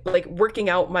 but like working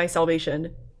out my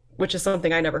salvation, which is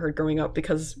something I never heard growing up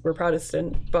because we're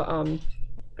Protestant, but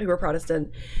we were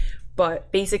Protestant,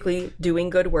 but basically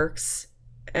doing good works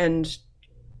and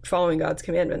following God's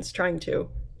commandments, trying to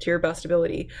your best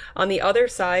ability. On the other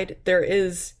side, there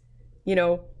is,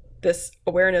 this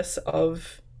awareness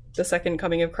of the second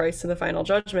coming of Christ and the final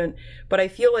judgment. But I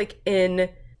feel like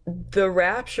in the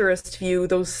rapturist view,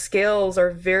 those scales are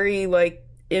very like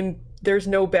there's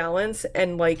no balance,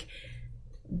 and like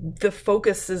the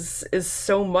focus is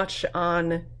so much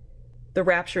on the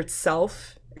rapture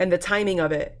itself and the timing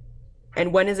of it,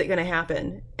 and when is it going to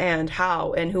happen, and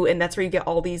how, and who, and that's where you get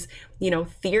all these,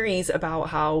 theories about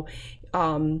how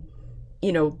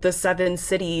the seven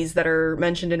cities that are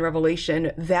mentioned in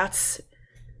Revelation, that's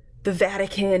the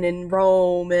Vatican and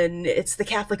Rome, and it's the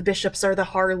Catholic bishops are the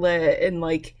harlot, and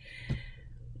like,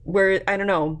 where, I don't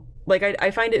know, like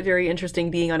I find it very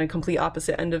interesting being on a complete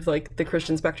opposite end of like the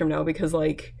Christian spectrum now, because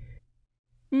like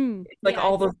like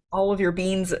Yeah, all of your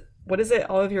beans, what is it?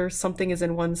 All of your something is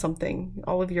in one something.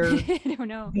 All of your I don't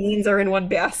know. beans are in one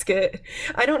basket.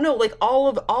 I don't know, like all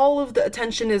of the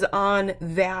attention is on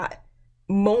that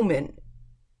moment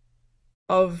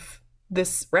of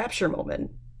this rapture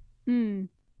moment. Hmm.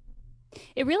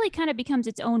 It really kind of becomes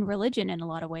its own religion in a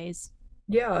lot of ways,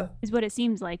 Yeah. is what it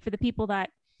seems like for the people that,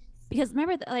 because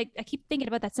remember, like, I keep thinking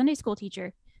about that Sunday school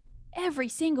teacher. Every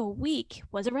single week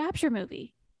was a rapture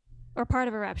movie or part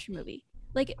of a rapture movie.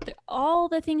 Like all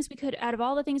the things we could, out of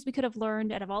all the things we could have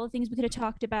learned, out of all the things we could have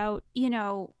talked about,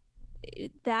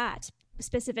 that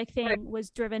specific Right. thing was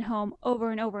driven home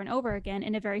over and over and over again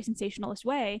in a very sensationalist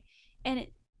way. And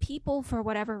people, for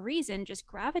whatever reason, just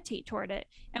gravitate toward it.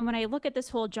 And when I look at this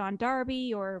whole John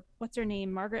Darby, or what's her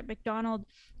name, Margaret McDonald,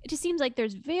 it just seems like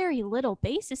there's very little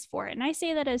basis for it. And I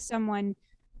say that as someone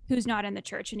who's not in the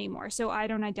church anymore. So I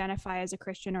don't identify as a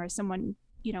Christian or as someone,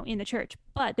 in the church.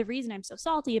 But the reason I'm so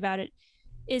salty about it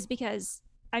is because,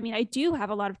 I mean, I do have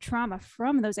a lot of trauma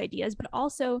from those ideas, but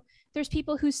also there's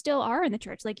people who still are in the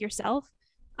church, like yourself,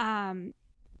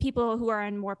 people who are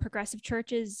in more progressive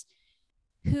churches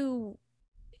who,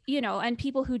 and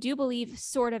people who do believe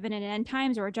sort of in an end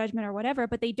times or a judgment or whatever,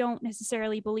 but they don't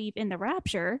necessarily believe in the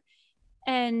rapture.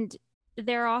 And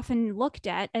they're often looked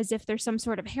at as if they're some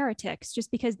sort of heretics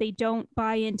just because they don't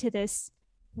buy into this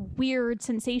weird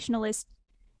sensationalist,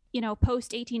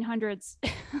 post 1800s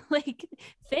like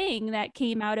thing that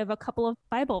came out of a couple of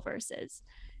Bible verses.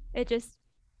 It just,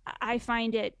 I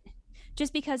find it,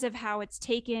 just because of how it's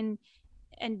taken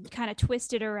and kind of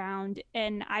twisted around,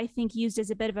 and I think used as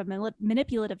a bit of a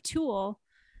manipulative tool.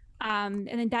 And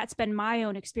then that's been my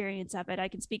own experience of it. I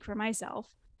can speak for myself.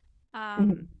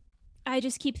 Mhm. I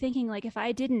just keep thinking, like, if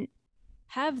I didn't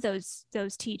have those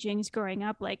teachings growing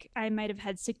up, like, I might have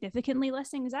had significantly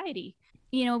less anxiety.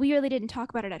 We really didn't talk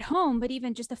about it at home, but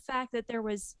even just the fact that there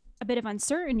was a bit of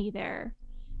uncertainty there,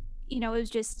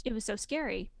 it was so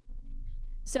scary.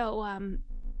 So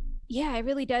yeah, it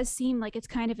really does seem like it's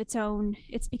kind of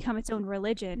it's become its own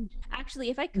religion. Actually,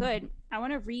 if I could, I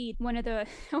want to read one of the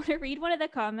I want to read one of the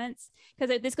comments,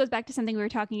 because this goes back to something we were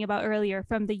talking about earlier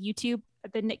from the YouTube,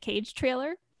 the Nick Cage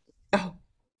trailer. Oh.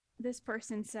 This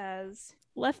person says,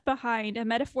 "Left Behind, a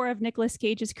metaphor of Nicolas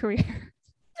Cage's career."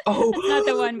 Oh. That's not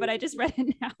the one, but I just read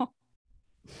it now.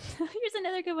 Here's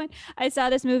another good one. "I saw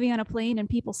this movie on a plane and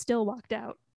people still walked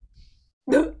out."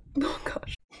 Oh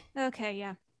gosh. Okay,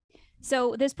 yeah.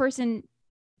 So this person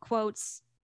quotes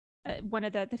one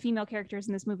of the female characters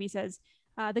in this movie, says,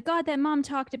 "The God that Mom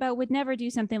talked about would never do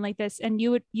something like this." And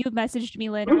you messaged me,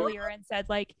 Lynn, earlier and said,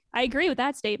 like, I agree with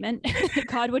that statement.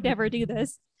 God would never do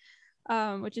this,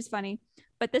 which is funny.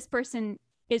 But this person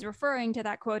is referring to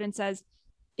that quote and says,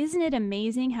 "Isn't it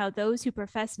amazing how those who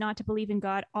profess not to believe in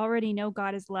God already know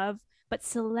God is love, but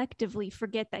selectively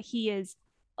forget that he is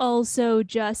also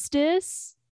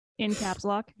justice?" In caps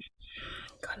lock.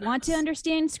 Goodness. Want to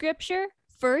understand scripture?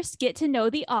 First, get to know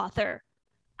the author.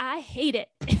 I hate it.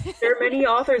 There are many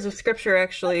authors of scripture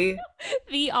actually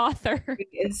The author.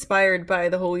 inspired by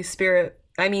the Holy Spirit.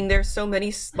 I mean, there's so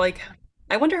many, like,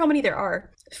 I wonder how many there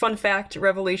are. Fun fact,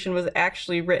 Revelation was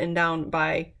actually written down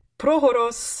by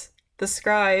Prohoros, the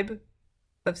scribe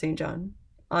of St. John,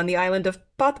 on the island of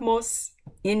Patmos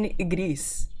in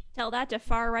Greece. Tell that to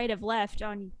far right of left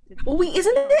on. Well,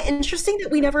 isn't it interesting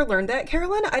that we never learned that,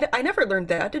 Carolyn? I never learned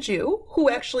that. Did you? Who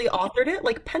actually authored it?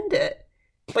 Like, penned it?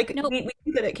 Like, Nope. we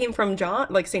knew that it came from John,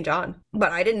 like St. John,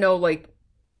 but I didn't know, like,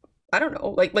 I don't know,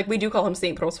 like we do call him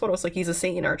Saint Prosphoros, like he's a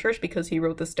saint in our church because he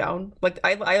wrote this down. Like,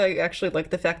 I actually like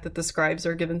the fact that the scribes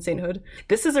are given sainthood.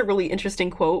 This is a really interesting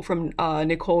quote from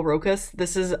Nicole Rokas.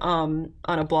 This is on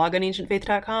a blog on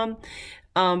ancientfaith.com,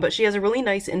 but she has a really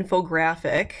nice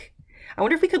infographic. I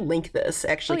wonder if we could link this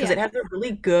actually, because yeah. it has a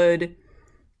really good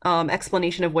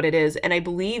explanation of what it is. And I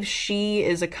believe she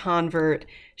is a convert.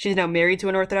 She's now married to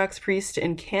an Orthodox priest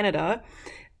in Canada.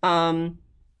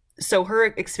 So her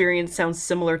experience sounds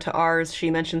similar to ours. She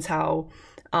mentions how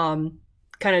kind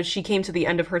of she came to the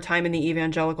end of her time in the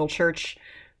evangelical church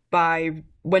by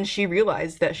when she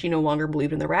realized that she no longer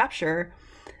believed in the rapture,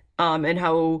 and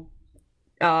how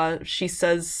she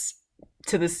says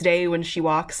to this day, when she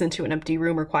walks into an empty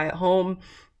room or quiet home,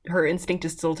 her instinct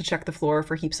is still to check the floor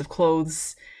for heaps of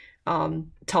clothes,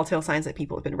 telltale signs that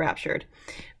people have been raptured.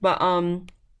 But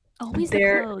always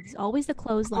the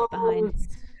clothes left behind.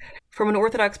 From an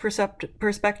Orthodox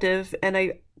perspective, and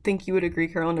I think you would agree,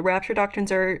 Carolyn, the rapture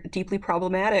doctrines are deeply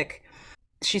problematic.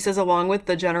 She says, along with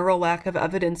the general lack of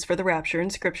evidence for the rapture in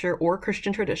scripture or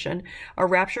Christian tradition, a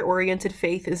rapture-oriented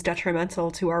faith is detrimental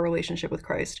to our relationship with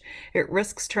Christ. It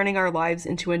risks turning our lives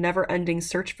into a never-ending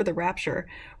search for the rapture,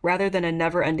 rather than a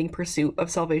never-ending pursuit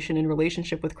of salvation in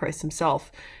relationship with Christ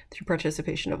himself through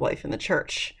participation of life in the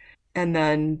church. And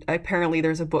then apparently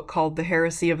there's a book called The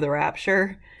Heresy of the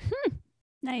Rapture,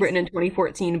 Nice. written in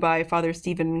 2014 by Father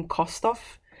Stephen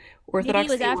Kostoff. Maybe it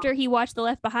was after he watched the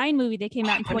Left Behind movie that came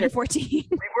out in 2014.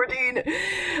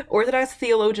 Orthodox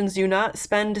theologians do not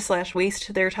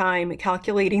spend/waste their time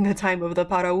calculating the time of the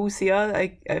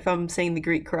parousia, if I'm saying the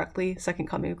Greek correctly, Second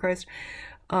Coming of Christ,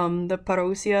 the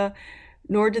parousia,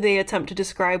 nor do they attempt to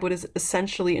describe what is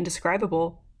essentially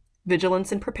indescribable.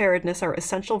 Vigilance and preparedness are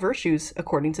essential virtues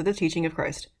according to the teaching of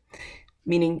Christ.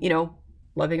 Meaning,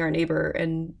 loving our neighbor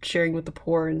and sharing with the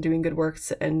poor and doing good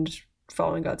works and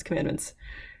following God's commandments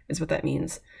is what that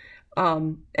means.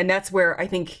 And that's where I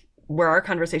think where our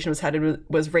conversation was headed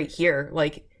was right here.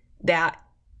 Like, that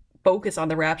focus on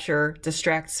the rapture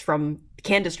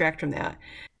can distract from that.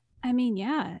 I mean,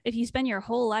 yeah, if you spend your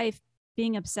whole life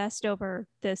being obsessed over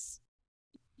this,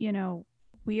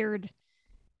 weird,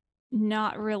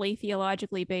 not really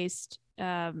theologically based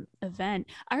event.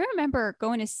 I remember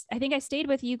I think I stayed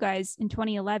with you guys in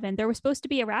 2011. There was supposed to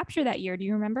be a rapture that year. Do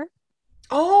you remember?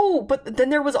 Oh, but then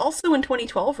there was also in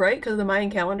 2012, right? Because of the Mayan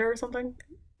calendar or something?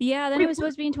 Yeah, then it was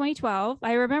supposed to be in 2012.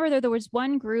 I remember there was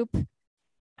one group,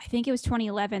 I think it was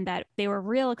 2011, that they were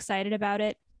real excited about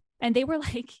it. And they were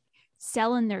like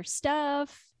selling their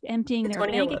stuff, emptying their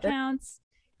bank accounts.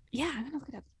 Yeah, I'm going to look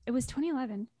it up. It was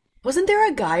 2011. Wasn't there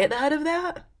a guy at the head of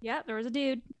that? Yeah, there was a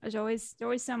dude. There's always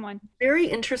someone. Very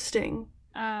interesting.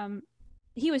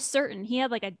 He was certain. He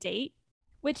had like a date,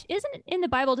 which isn't in the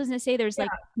Bible. Doesn't it say there's like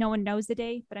no one knows the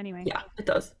day? But anyway. Yeah, it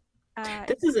does.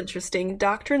 This is interesting.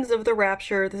 Doctrines of the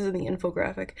rapture, this is in the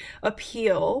infographic,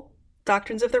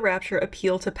 doctrines of the rapture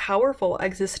appeal to powerful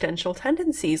existential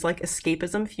tendencies like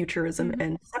escapism, futurism,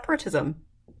 and separatism.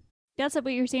 That's what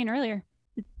you were saying earlier.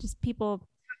 Just people,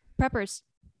 preppers.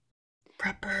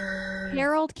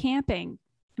 Harold Camping,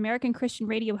 American Christian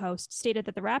radio host, stated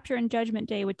that the rapture and judgment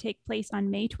day would take place on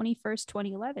May 21st,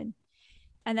 2011.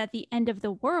 And that the end of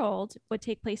the world would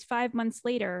take place 5 months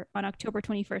later on October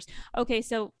 21st. Okay,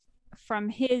 so from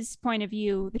his point of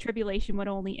view, the tribulation would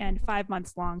only end 5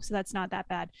 months long, so that's not that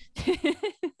bad. I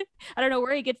don't know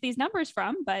where he gets these numbers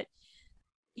from, but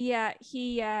yeah,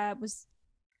 he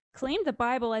claimed the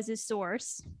Bible as his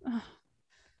source. Oh.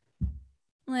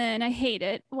 Lynn, I hate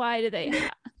it. Why do they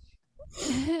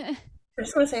I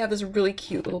just want to say I have this really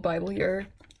cute little Bible here.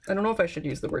 I don't know if I should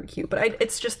use the word cute, but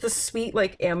it's just this sweet,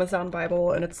 like, Amazon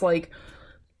Bible, and it's like,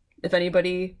 if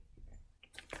anybody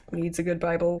needs a good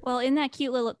Bible. Well, in that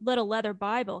cute little leather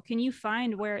Bible, can you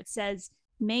find where it says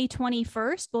May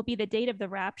 21st will be the date of the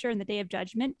rapture and the day of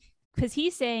judgment? Because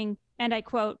he's saying, and I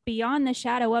quote, beyond the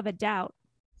shadow of a doubt.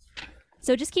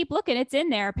 So just keep looking. It's in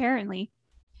there, apparently.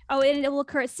 Oh, and it will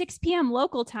occur at 6 p.m.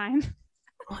 local time.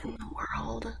 What in the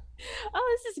world?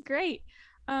 Oh, this is great.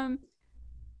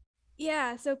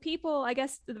 Yeah, so people, I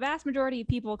guess the vast majority of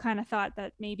people kind of thought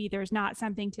that maybe there's not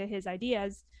something to his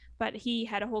ideas, but he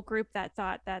had a whole group that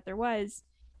thought that there was.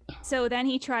 So then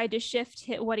he tried to shift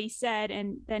what he said,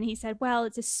 and then he said, well,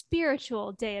 it's a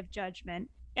spiritual day of judgment.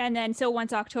 And then so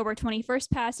once October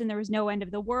 21st passed and there was no end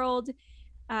of the world,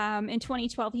 in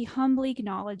 2012, he humbly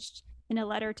acknowledged in a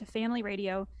letter to Family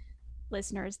Radio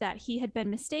listeners that he had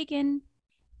been mistaken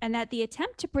and that the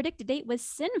attempt to predict a date was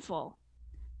sinful.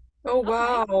 Oh,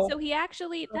 wow. Okay. So he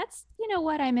actually, that's, you know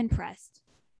what, I'm impressed.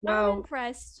 Wow. I'm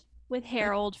impressed with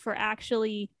Harold for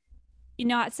actually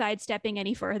not sidestepping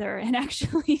any further and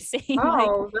actually saying,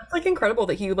 wow, that's like incredible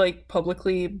that he like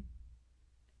publicly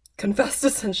confessed,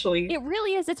 essentially. It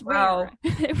really is. It's rare.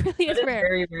 It really is rare.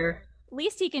 Very rare.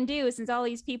 Least he can do, since all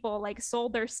these people like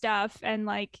sold their stuff and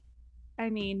like, I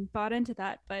mean, bought into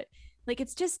that, but like,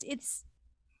 it's just, it's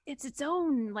its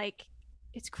own, like,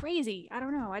 it's crazy. I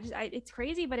don't know. It's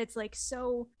crazy, but it's like,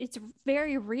 so it's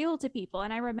very real to people.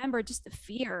 And I remember just the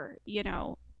fear, you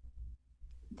know,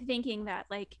 thinking that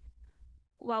like,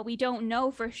 well, we don't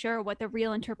know for sure what the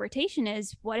real interpretation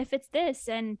is. What if it's this?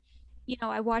 And, you know,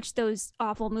 I watched those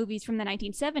awful movies from the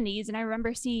 1970s, and I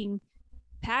remember seeing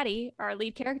Patty, our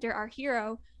lead character, our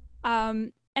hero,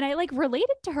 And I like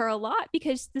related to her a lot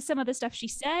because some of the stuff she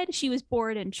said, she was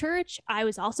bored in church. I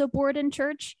was also bored in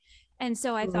church. And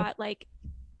so I Mhm. thought, like,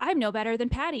 I'm no better than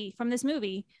Patty from this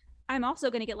movie. I'm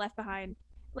also going to get left behind.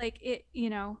 Like, it,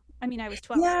 I mean, I was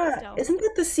 12, but Yeah, still. isn't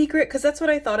that the secret? Because that's what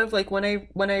I thought of like when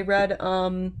I read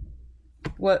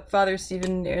what Father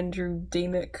Stephen Andrew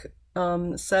Damick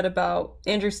said about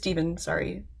Andrew Stephen,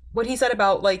 sorry. What he said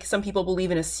about like some people believe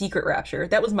in a secret rapture.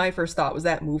 That was my first thought was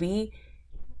that movie.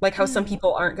 Like how some Mm.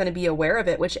 people aren't going to be aware of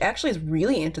it, which actually is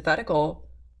really antithetical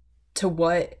to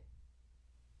what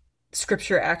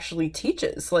scripture actually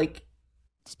teaches. Like,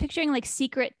 Just picturing like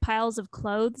secret piles of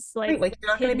clothes, right, like like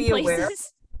you're not going to hidden be aware.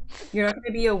 places. You're not going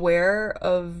to be aware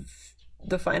of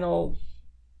the final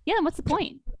Yeah, what's the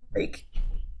point? break.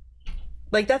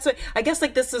 Like that's what I guess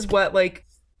like this is what like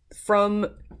from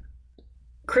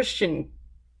Christian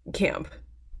camp.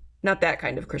 Not that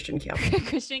kind of Christian camp.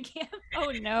 Christian camp.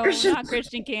 Oh no, Christian not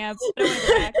Christian camp. I don't want to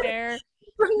go back there.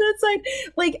 from that side.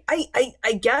 Like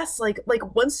I guess like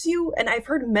once you and I've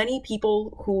heard many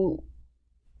people who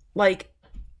like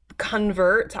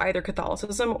convert to either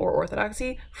Catholicism or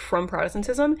Orthodoxy from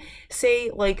Protestantism say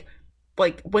like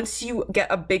once you get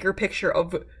a bigger picture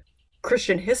of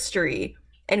Christian history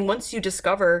and once you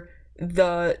discover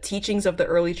the teachings of the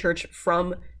early church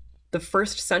from the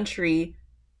first century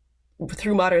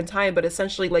through modern time, but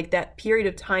essentially like that period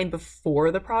of time before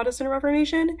the Protestant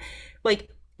Reformation, like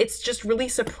it's just really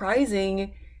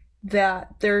surprising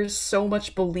that there's so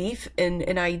much belief in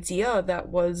an idea that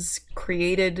was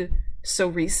created so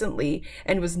recently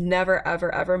and was never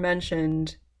ever ever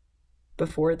mentioned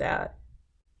before that.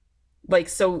 Like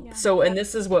Yeah. and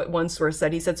this is what one source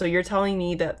said. He said, so you're telling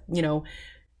me that,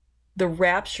 the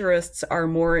rapturists are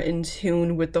more in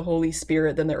tune with the Holy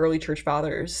Spirit than the early church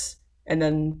fathers. And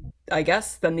then I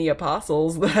guess than the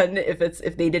apostles, then if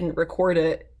they didn't record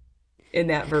it in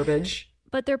that verbiage.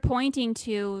 But they're pointing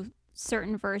to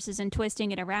certain verses and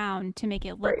twisting it around to make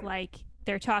it look Right. like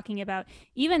they're talking about,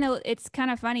 even though it's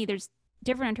kind of funny, there's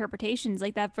different interpretations.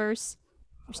 Like that verse,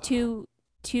 there's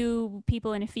two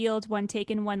people in a field, one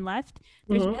taken, one left.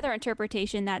 There's Hmm. another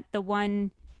interpretation that the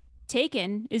one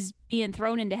taken is being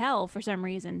thrown into hell for some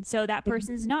reason. So that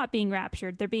person's not being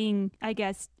raptured. They're being, I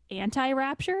guess,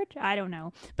 anti-raptured. I don't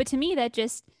know. But to me, that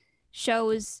just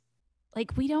shows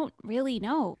like we don't really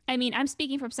know. I mean, I'm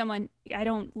speaking from someone, I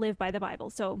don't live by the Bible,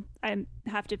 so I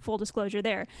have to full disclosure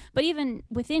there. But even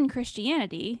within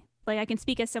Christianity, like I can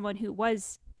speak as someone who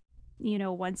was,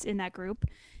 once in that group,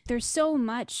 there's so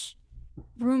much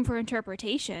room for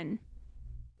interpretation.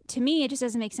 To me, it just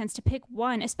doesn't make sense to pick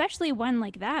one, especially one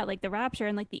like that, like the rapture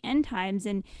and like the end times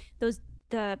and those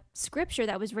the scripture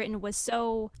that was written was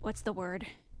so, what's the word?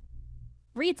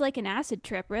 Reads like an acid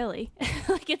trip, really.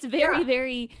 Like it's very, Yeah.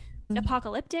 very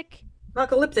apocalyptic.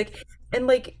 Apocalyptic. And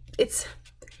like it's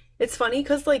funny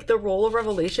because like the role of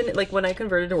Revelation, like when I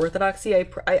converted to Orthodoxy,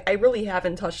 I really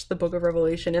haven't touched the Book of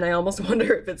Revelation, and I almost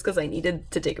wonder if it's because I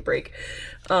needed to take a break.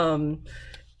 Um,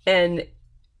 and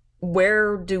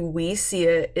where do we see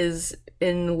it is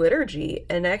in liturgy,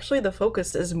 and actually the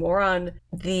focus is more on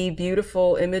the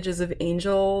beautiful images of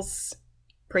angels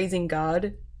praising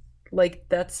God. Like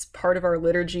that's part of our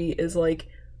liturgy is like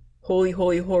holy,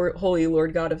 holy, holy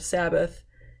Lord God of Sabbath,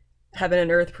 heaven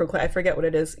and earth proclaim. I forget what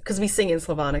it is because we sing in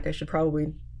Slavonic. I should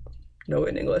probably know it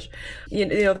in English.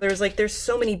 There's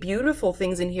so many beautiful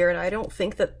things in here, and I don't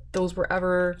think that those were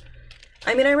ever.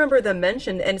 I mean, I remember them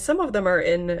mentioned, and some of them are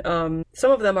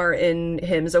in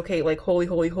hymns. Okay, like holy,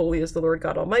 holy, holy is the Lord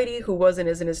God Almighty, who was and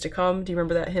is to come. Do you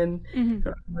remember that hymn? Mm-hmm.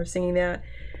 We're singing that.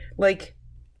 Like,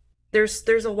 there's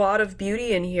a lot of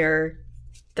beauty in here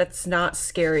that's not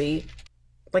scary.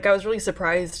 Like I was really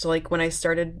surprised like when I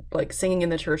started like singing in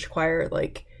the church choir,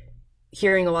 like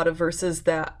hearing a lot of verses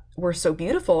that were so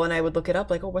beautiful, and I would look it up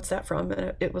like, oh, what's that from?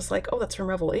 And it was like, oh, that's from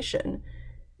Revelation.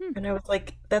 Hmm. And I was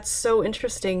like, that's so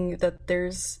interesting that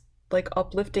there's like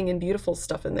uplifting and beautiful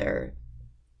stuff in there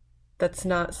that's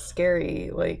not scary.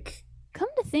 Like, Come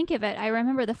to think of it, I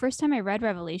remember the first time I read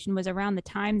Revelation was around the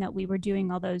time that we were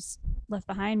doing all those Left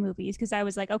Behind movies because I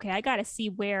was like, okay, I got to see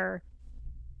where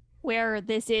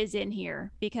this is in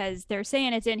here because they're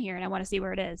saying it's in here and I want to see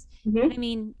where it is. And I mhm.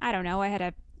 mean, I don't know, I had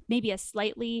a maybe a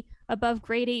slightly above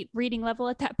grade 8 reading level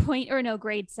at that point, or no,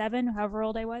 grade 7, however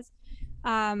old I was.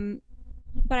 Um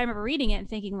but I remember reading it and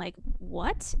thinking like,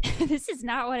 what? This is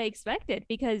not what I expected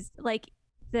because like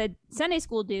the Sunday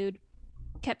school dude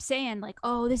kept saying like,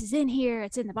 oh, this is in here,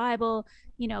 it's in the Bible,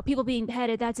 people being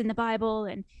beheaded, that's in the Bible,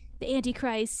 and the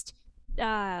Antichrist,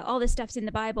 all this stuff's in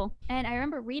the Bible. And I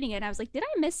remember reading it and I was like, did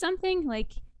I miss something?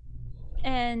 Like,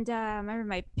 and I remember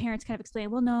my parents kind of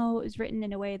explained, well, no, it was written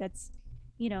in a way that's,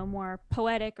 more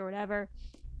poetic or whatever.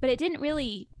 but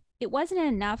it wasn't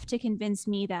enough to convince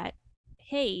me that,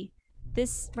 hey,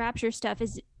 this rapture stuff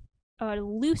is a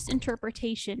loose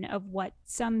interpretation of what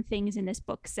some things in this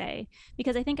book say,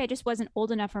 because I think I just wasn't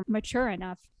old enough or mature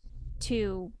enough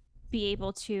to be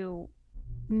able to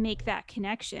make that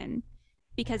connection,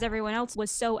 because everyone else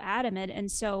was so adamant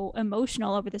and so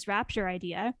emotional over this rapture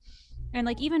idea. And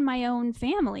like even my own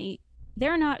family,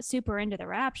 they're not super into the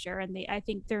rapture, and I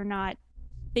think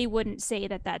they wouldn't say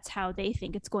that that's how they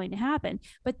think it's going to happen,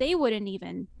 but they wouldn't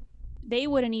even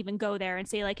go there and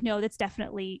say like, no, that's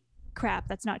definitely crap,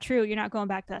 that's not true, you're not going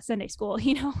back to that Sunday school.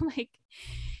 Like,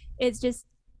 it's just,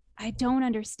 I don't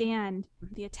understand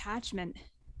the attachment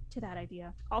to that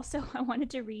idea. Also, I wanted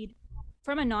to read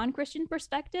from a non-Christian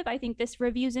perspective. I think this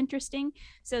review is interesting.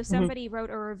 So somebody wrote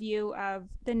a review of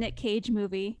the Nick Cage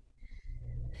movie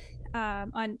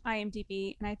on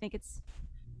IMDb, and I think it's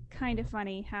kind of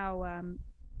funny how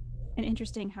and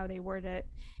interesting how they word it.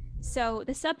 So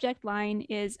the subject line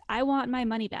is, "I want my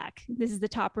money back." This is the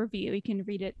top review. You can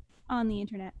read it on the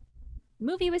internet.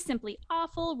 "Movie was simply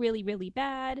awful, really, really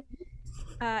bad.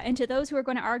 And to those who are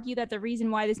going to argue that the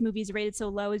reason why this movie is rated so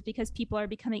low is because people are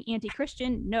becoming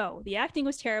anti-Christian, no. The acting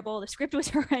was terrible. The script was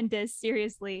horrendous.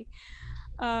 Seriously.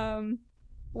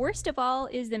 Worst of all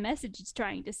is the message it's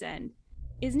trying to send.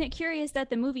 Isn't it curious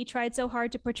that the movie tried so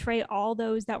hard to portray all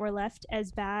those that were left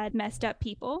as bad, messed up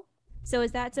people? So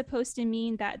is that supposed to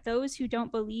mean that those who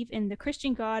don't believe in the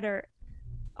Christian God are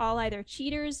all either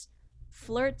cheaters,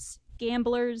 flirts,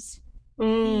 gamblers,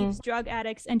 thieves, drug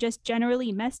addicts, and just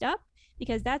generally messed up?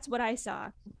 Because that's what I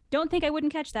saw. Don't think I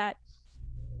wouldn't catch that.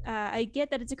 I get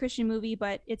that it's a Christian movie,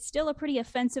 but it's still a pretty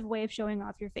offensive way of showing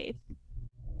off your faith."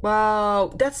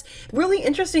 Wow, that's really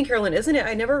interesting, Carolyn, isn't it?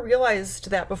 I never realized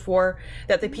that before,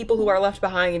 that the people who are left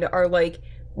behind are like,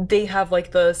 they have like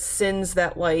the sins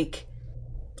that like,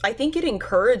 I think it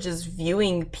encourages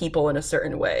viewing people in a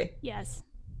certain way. Yes.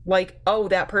 Like, oh,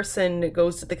 that person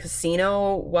goes to the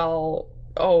casino. Well,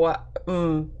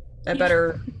 I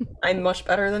better, I'm much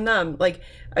better than them. Like,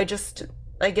 I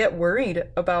get worried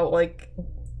about like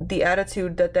the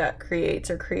attitude that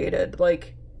creates or created.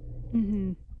 Like,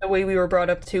 the way we were brought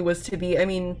up to was to be, I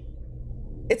mean,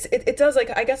 it does,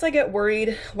 like, I guess I get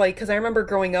worried, like, because I remember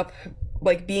growing up,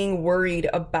 like, being worried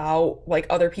about, like,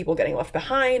 other people getting left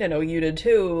behind. I know you did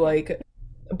too, like,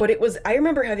 but I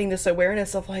remember having this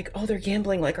awareness of, like, oh, they're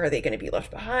gambling, like, are they going to be left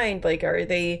behind? Like, are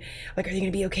they going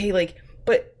to be okay? Like,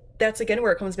 but that's, again,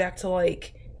 where it comes back to,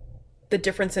 like, the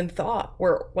difference in thought,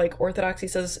 where, like, Orthodoxy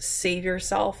says, save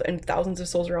yourself and thousands of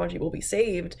souls around you will be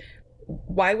saved.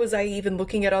 Why was I even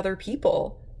looking at other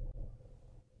people?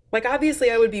 Like, obviously,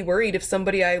 I would be worried if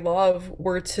somebody I love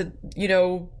were to,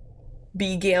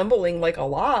 be gambling, like, a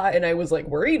lot, and I was, like,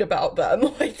 worried about them,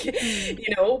 like,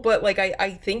 but, like, I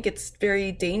think it's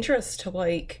very dangerous to,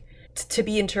 like, to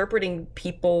be interpreting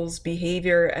people's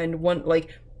behavior, and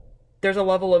there's a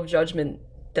level of judgment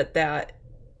that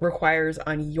requires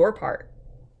on your part.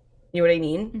 You know what I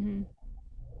mean? Mm-hmm.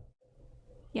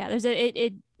 Yeah,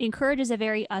 it encourages a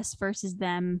very us versus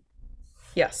them.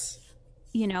 Yes.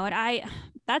 And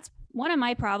that's one of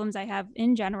my problems I have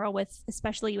in general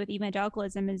especially with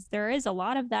evangelicalism, is there is a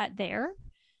lot of that there,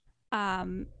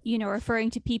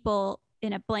 referring to people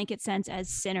in a blanket sense as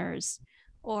sinners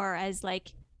or as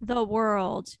like the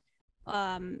world,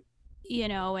 and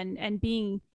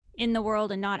being in the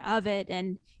world and not of it.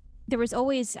 And there was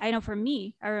always, I know for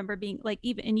me, I remember being like,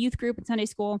 even in youth group and Sunday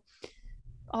school,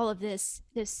 all of this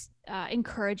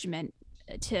encouragement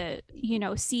to,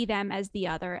 see them as the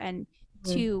other and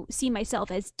to see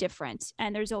myself as different.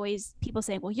 And there's always people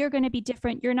saying, well, you're going to be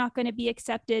different. You're not going to be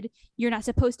accepted. You're not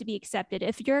supposed to be accepted.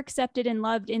 If you're accepted and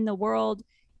loved in the world,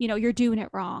 you're doing it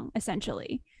wrong,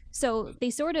 essentially. So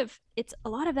it's a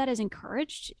lot of that is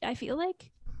encouraged, I feel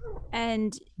like.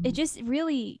 And it just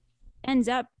really ends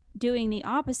up doing the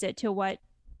opposite to what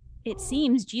it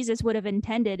seems Jesus would have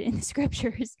intended in the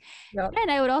scriptures. Yep. And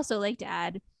I would also like to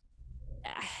add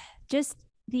just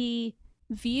the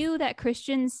view that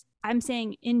Christians, I'm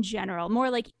saying in general, more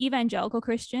like evangelical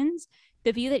Christians,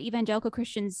 the view that evangelical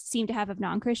Christians seem to have of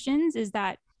non-Christians is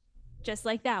that just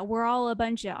like that, we're all a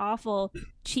bunch of awful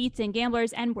cheats and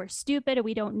gamblers and we're stupid and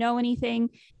we don't know anything.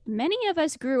 Many of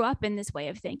us grew up in this way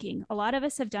of thinking. A lot of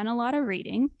us have done a lot of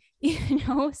reading.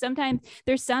 Sometimes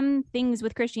there's some things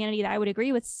with Christianity that I would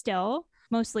agree with still,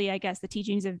 mostly, I guess, the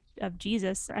teachings of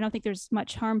Jesus. I don't think there's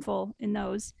much harmful in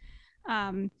those.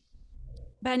 But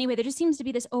anyway, there just seems to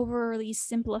be this overly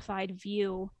simplified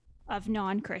view of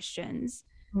non-Christians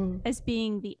as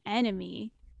being the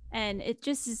enemy. And it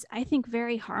just is, I think,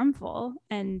 very harmful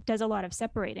and does a lot of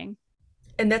separating.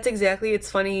 And that's exactly,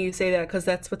 it's funny you say that, because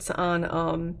that's what's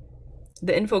on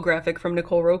the infographic from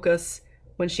Nicole Rokas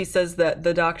when she says that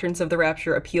the doctrines of the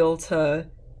rapture appeal to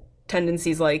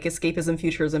tendencies like escapism,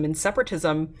 futurism, and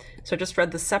separatism. So I just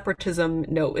read the separatism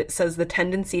note. It says the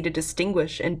tendency to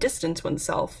distinguish and distance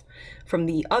oneself from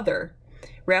the other.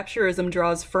 Rapturism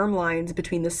draws firm lines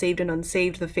between the saved and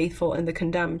unsaved, the faithful and the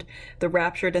condemned, the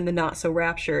raptured and the not so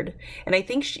raptured. And I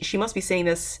think she must be saying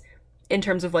this in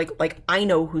terms of like I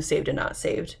know who's saved and not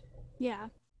saved. Yeah.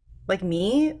 Like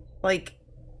me? Like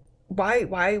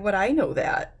why would I know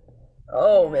that?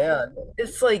 Oh man.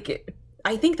 It's like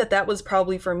I think that was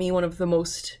probably for me one of the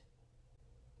most,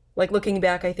 like looking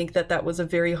back, I think that was a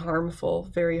very harmful,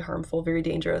 very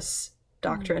dangerous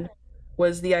doctrine,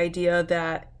 was the idea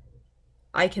that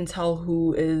I can tell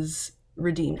who is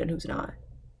redeemed and who's not.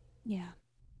 Yeah.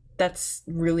 That's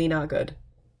really not good.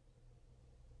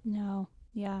 No.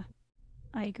 Yeah.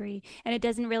 I agree. And it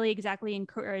doesn't really exactly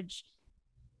encourage,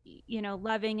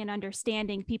 loving and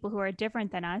understanding people who are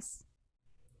different than us.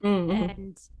 Mm-hmm.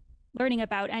 And learning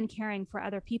about and caring for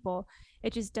other people.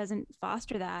 It just doesn't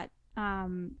foster that.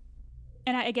 And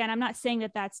I'm not saying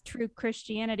that that's true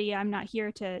Christianity. I'm not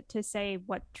here to say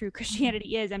what true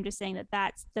Christianity is. I'm just saying that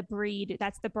that's the breed,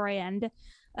 that's the brand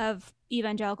of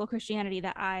evangelical Christianity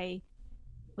that I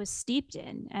was steeped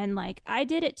in. And like, I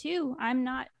did it too. I'm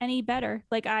not any better.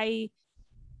 Like I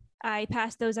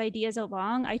passed those ideas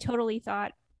along. I totally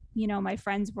thought, my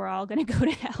friends were all going to go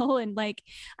to hell. And like,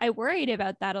 I worried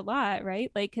about that a lot. Right.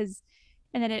 Like,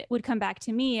 and then it would come back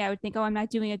to me. I would think, oh, I'm not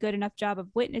doing a good enough job of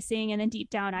witnessing. And then deep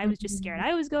down, I was just scared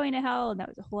I was going to hell. And that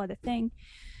was a whole other thing.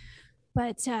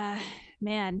 But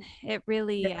man, it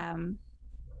really,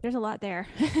 there's a lot there.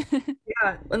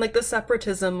 Yeah. And like the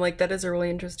separatism, like that is a really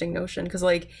interesting notion because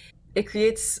like it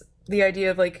creates the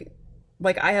idea of like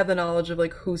I have the knowledge of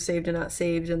like who's saved and not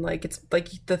saved, and like it's like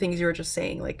the things you were just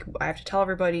saying, like I have to tell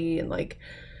everybody, and like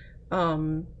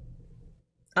I'm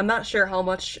not sure how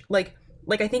much like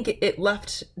I think it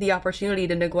left the opportunity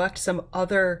to neglect some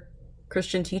other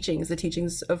Christian teachings, the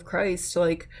teachings of Christ,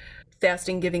 like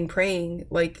fasting, giving, praying,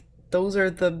 like those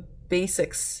are the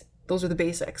basics.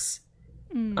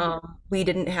 We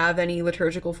didn't have any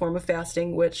liturgical form of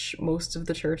fasting, which most of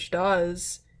the church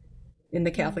does in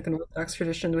the Catholic and Orthodox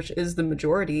tradition, which is the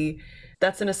majority.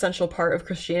 That's an essential part of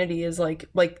Christianity, is like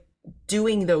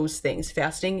doing those things,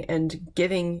 fasting and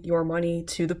giving your money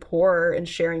to the poor and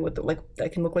sharing with like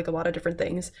that can look like a lot of different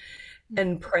things,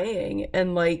 and praying.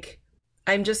 And like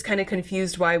I'm just kind of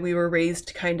confused why we were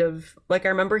raised kind of like, I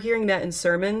remember hearing that in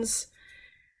sermons,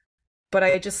 but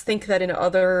I just think that in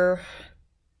other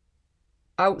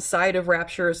outside of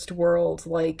rapturist world,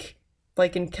 like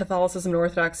in Catholicism and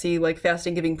Orthodoxy, like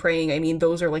fasting, giving, praying, I mean,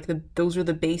 those are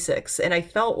the basics. And I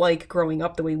felt like growing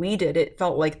up the way we did, it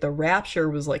felt like the rapture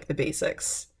was like the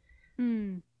basics.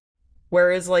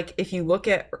 Whereas like if you look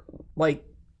at like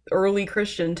early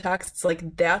Christian texts,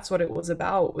 like that's what it was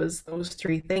about, was those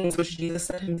three things, which Jesus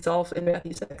said himself in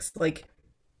Matthew 6. Like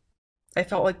I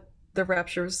felt like the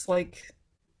rapture's like,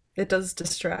 it does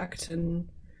distract. And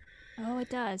oh, it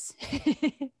does. oh I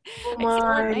still have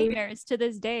my. nightmares to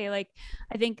this day. Like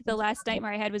I think the last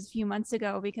nightmare I had was a few months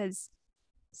ago because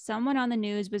someone on the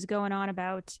news was going on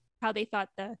about how they thought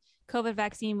the COVID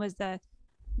vaccine was the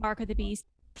mark of the beast,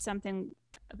 something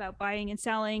about buying and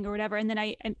selling or whatever. And then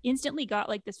I instantly got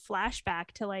like this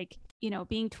flashback to like,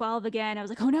 being 12 again. I was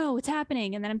like, oh no, what's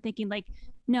happening? And then I'm thinking like,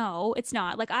 no, it's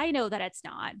not. Like I know that it's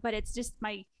not, but it's just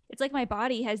it's like my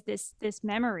body has this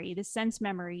memory, this sense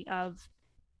memory of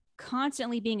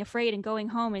constantly being afraid and going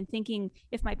home and thinking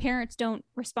if my parents don't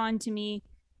respond to me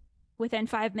within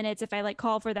 5 minutes, if I like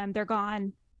call for them, they're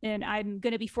gone, and I'm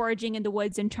going to be foraging in the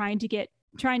woods and trying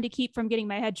to keep from getting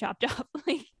my head chopped off.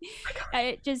 Like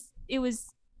it was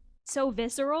so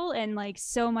visceral and like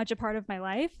so much a part of my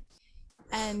life.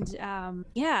 And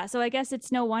so I guess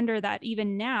it's no wonder that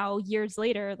even now, years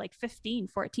later, like 15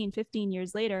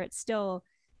 years later, it still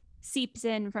seeps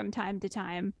in from time to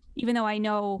time, even though I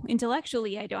know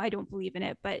intellectually I don't believe in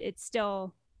it, but it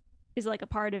still is like a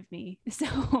part of me.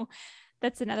 So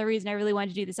that's another reason I really wanted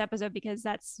to do this episode, because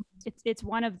it's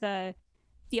one of the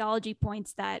theology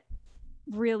points that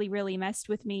really, really messed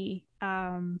with me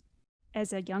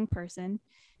as a young person,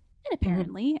 and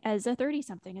apparently as a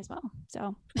 30-something as well.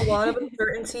 So a lot of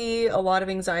uncertainty, a lot of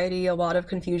anxiety, a lot of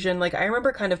confusion. Like I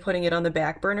remember kind of putting it on the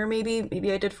back burner,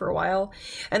 maybe I did for a while.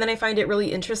 And then I find it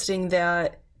really interesting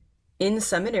that in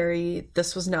seminary,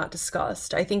 this was not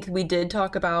discussed. I think we did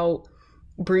talk about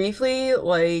briefly,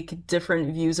 like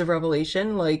different views of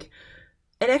Revelation, like,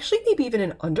 and actually maybe even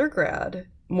in undergrad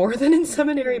more than in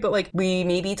seminary, but like we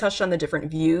maybe touched on the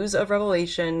different views of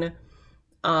Revelation,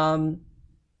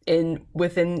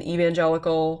 within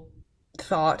evangelical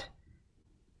thought,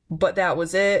 but that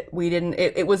was it. We didn't,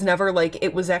 it was never like,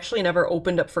 it was actually never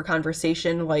opened up for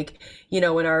conversation. Like, in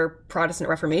our Protestant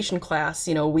Reformation class,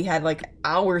 we had like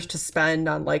hours to spend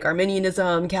on like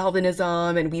Arminianism,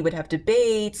 Calvinism, and we would have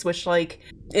debates, which like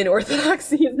in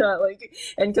Orthodoxy is not like,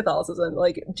 and Catholicism,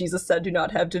 like Jesus said, do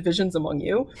not have divisions among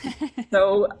you.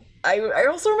 So I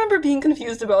also remember being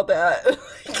confused about that.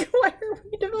 Like, why are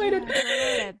we divided?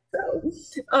 Yeah,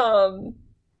 So,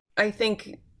 I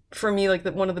think for me, like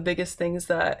one of the biggest things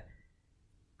that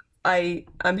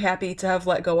I'm happy to have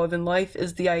let go of in life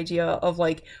is the idea of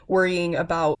like worrying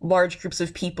about large groups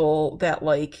of people that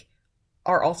like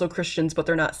are also Christians, but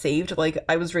they're not saved. Like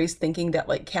I was raised thinking that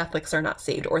like Catholics are not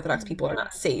saved, Orthodox people are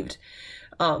not saved.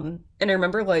 And I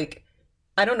remember like,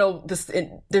 I don't know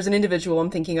there's an individual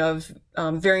I'm thinking of,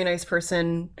 very nice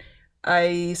person.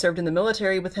 I served in the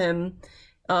military with him.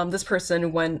 This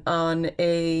person went on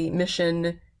a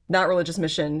mission, not religious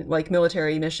mission, like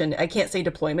military mission. I can't say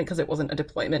deployment because it wasn't a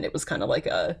deployment. It was kind of like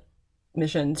a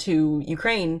mission to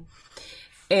Ukraine.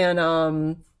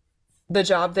 And the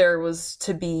job there was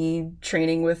to be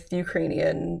training with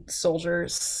Ukrainian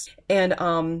soldiers. And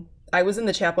I was in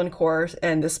the chaplain corps,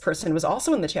 and this person was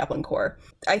also in the chaplain corps.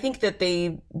 I think that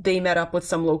they met up with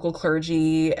some local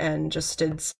clergy and just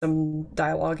did some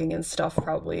dialoguing and stuff,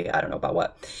 probably. I don't know about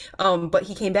what. But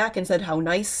he came back and said how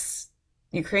nice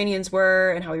Ukrainians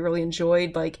were and how he really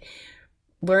enjoyed like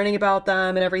learning about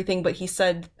them and everything. But he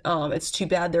said it's too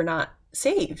bad they're not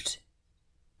saved.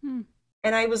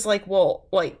 And I was like, well,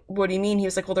 like, what do you mean? He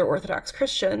was like, well, they're Orthodox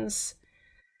Christians.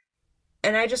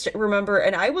 And I just remember,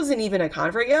 and I wasn't even a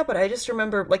convert yet, but I just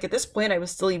remember, like, at this point, I was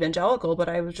still evangelical, but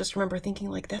I just remember thinking,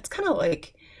 like, that's kind of,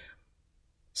 like,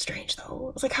 strange, though.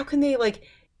 I was like, how can they, like,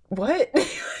 what?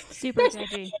 super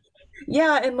judgy.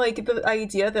 Yeah, and, like, the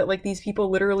idea that, like, these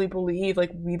people literally believe, like,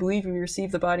 we believe we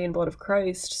receive the body and blood of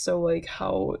Christ, so, like,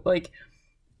 how, like,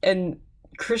 and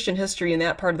Christian history in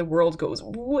that part of the world goes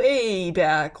way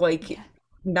back, like,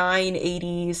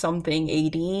 980 something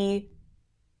AD.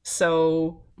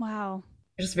 So, Wow.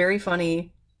 just very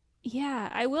funny. Yeah,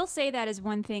 I will say that is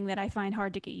one thing that I find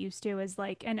hard to get used to is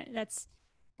like, and that's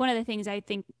one of the things I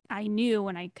think I knew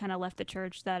when I kind of left the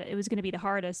church that it was going to be the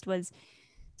hardest was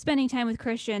spending time with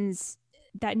Christians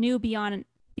that knew beyond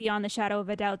the shadow of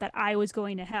a doubt that I was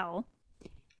going to hell.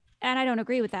 And I don't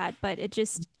agree with that, but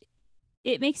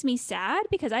it makes me sad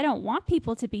because I don't want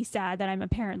people to be sad that I'm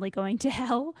apparently going to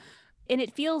hell. And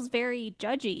it feels very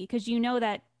judgy because you know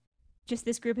that just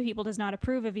this group of people does not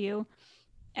approve of you.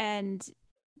 And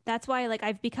that's why like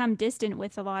I've become distant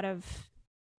with a lot of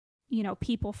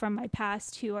people from my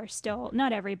past who are still,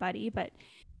 not everybody, but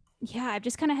yeah, I've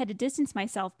just kind of had to distance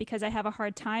myself because I have a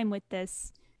hard time with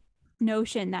this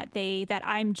notion that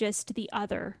I'm just the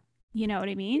other. You know what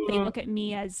I mean? They look at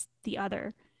me as the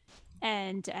other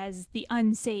and as the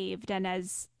unsaved and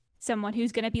as someone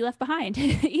who's going to be left behind,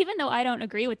 even though I don't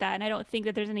agree with that. And I don't think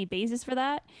that there's any basis for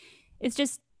that. It's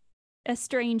just a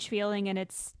strange feeling, and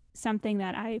it's something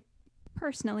that I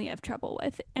personally have trouble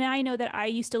with. And I know that I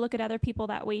used to look at other people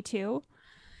that way too.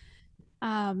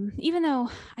 Even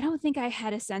though I don't think I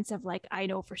had a sense of like, I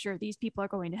know for sure these people are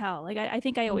going to hell. Like, I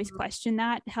think I always questioned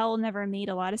that. Hell never made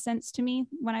a lot of sense to me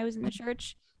when I was in the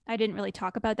church. I didn't really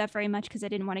talk about that very much because I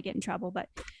didn't want to get in trouble, but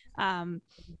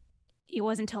it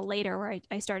wasn't until later where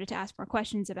I started to ask more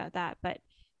questions about that. But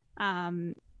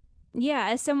yeah,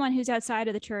 as someone who's outside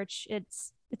of the church,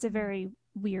 it's a very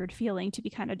weird feeling to be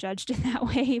kind of judged in that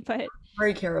way. But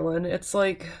Sorry, Carolyn. It's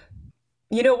like,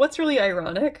 what's really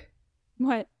ironic?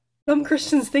 What? Some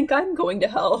Christians think I'm going to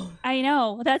hell. I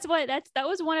know. That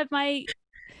was one of my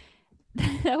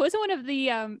that was one of the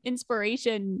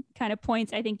inspiration kind of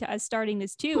points I think to us starting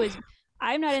this too is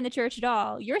I'm not in the church at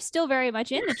all. You're still very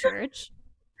much in the church.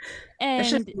 And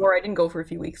I didn't go for a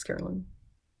few weeks, Carolyn.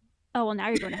 Oh well, now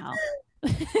you're going to hell.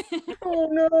 Oh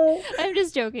no. I'm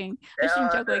just joking. I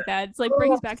shouldn't joke like that. It's like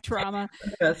brings back trauma.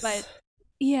 Yes. But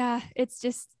yeah, it's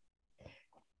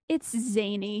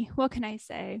zany. What can I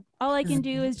say? All I can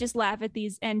do is just laugh at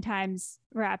these end times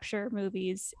rapture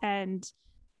movies, and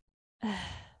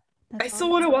I still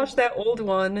want to watch that old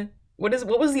one. What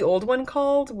was the old one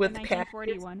called with the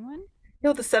 1941 one?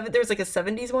 No, there's like a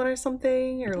 70s one or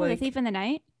something, or like The Thief in the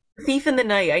Night. Thief in the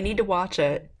Night. I need to watch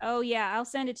it. Oh yeah, I'll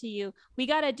send it to you.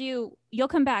 You'll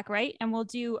come back, right? And we'll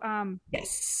do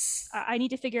Yes. I need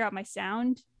to figure out my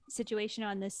sound situation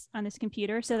on this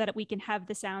computer so that we can have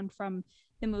the sound from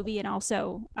the movie and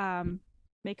also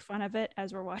make fun of it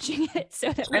as we're watching it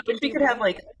so that we could have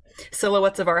like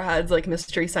silhouettes of our heads like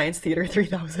Mystery Science Theater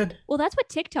 3000. Well, that's what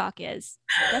TikTok is.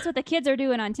 That's what the kids are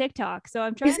doing on TikTok. So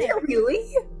I'm trying Is it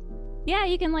really? Yeah,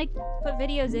 you can like put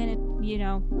videos in and you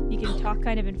can talk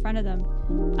kind of in front of them.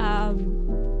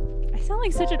 I sound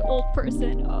like such an old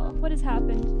person. Oh, what has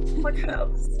happened? What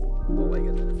else? Oh my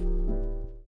goodness.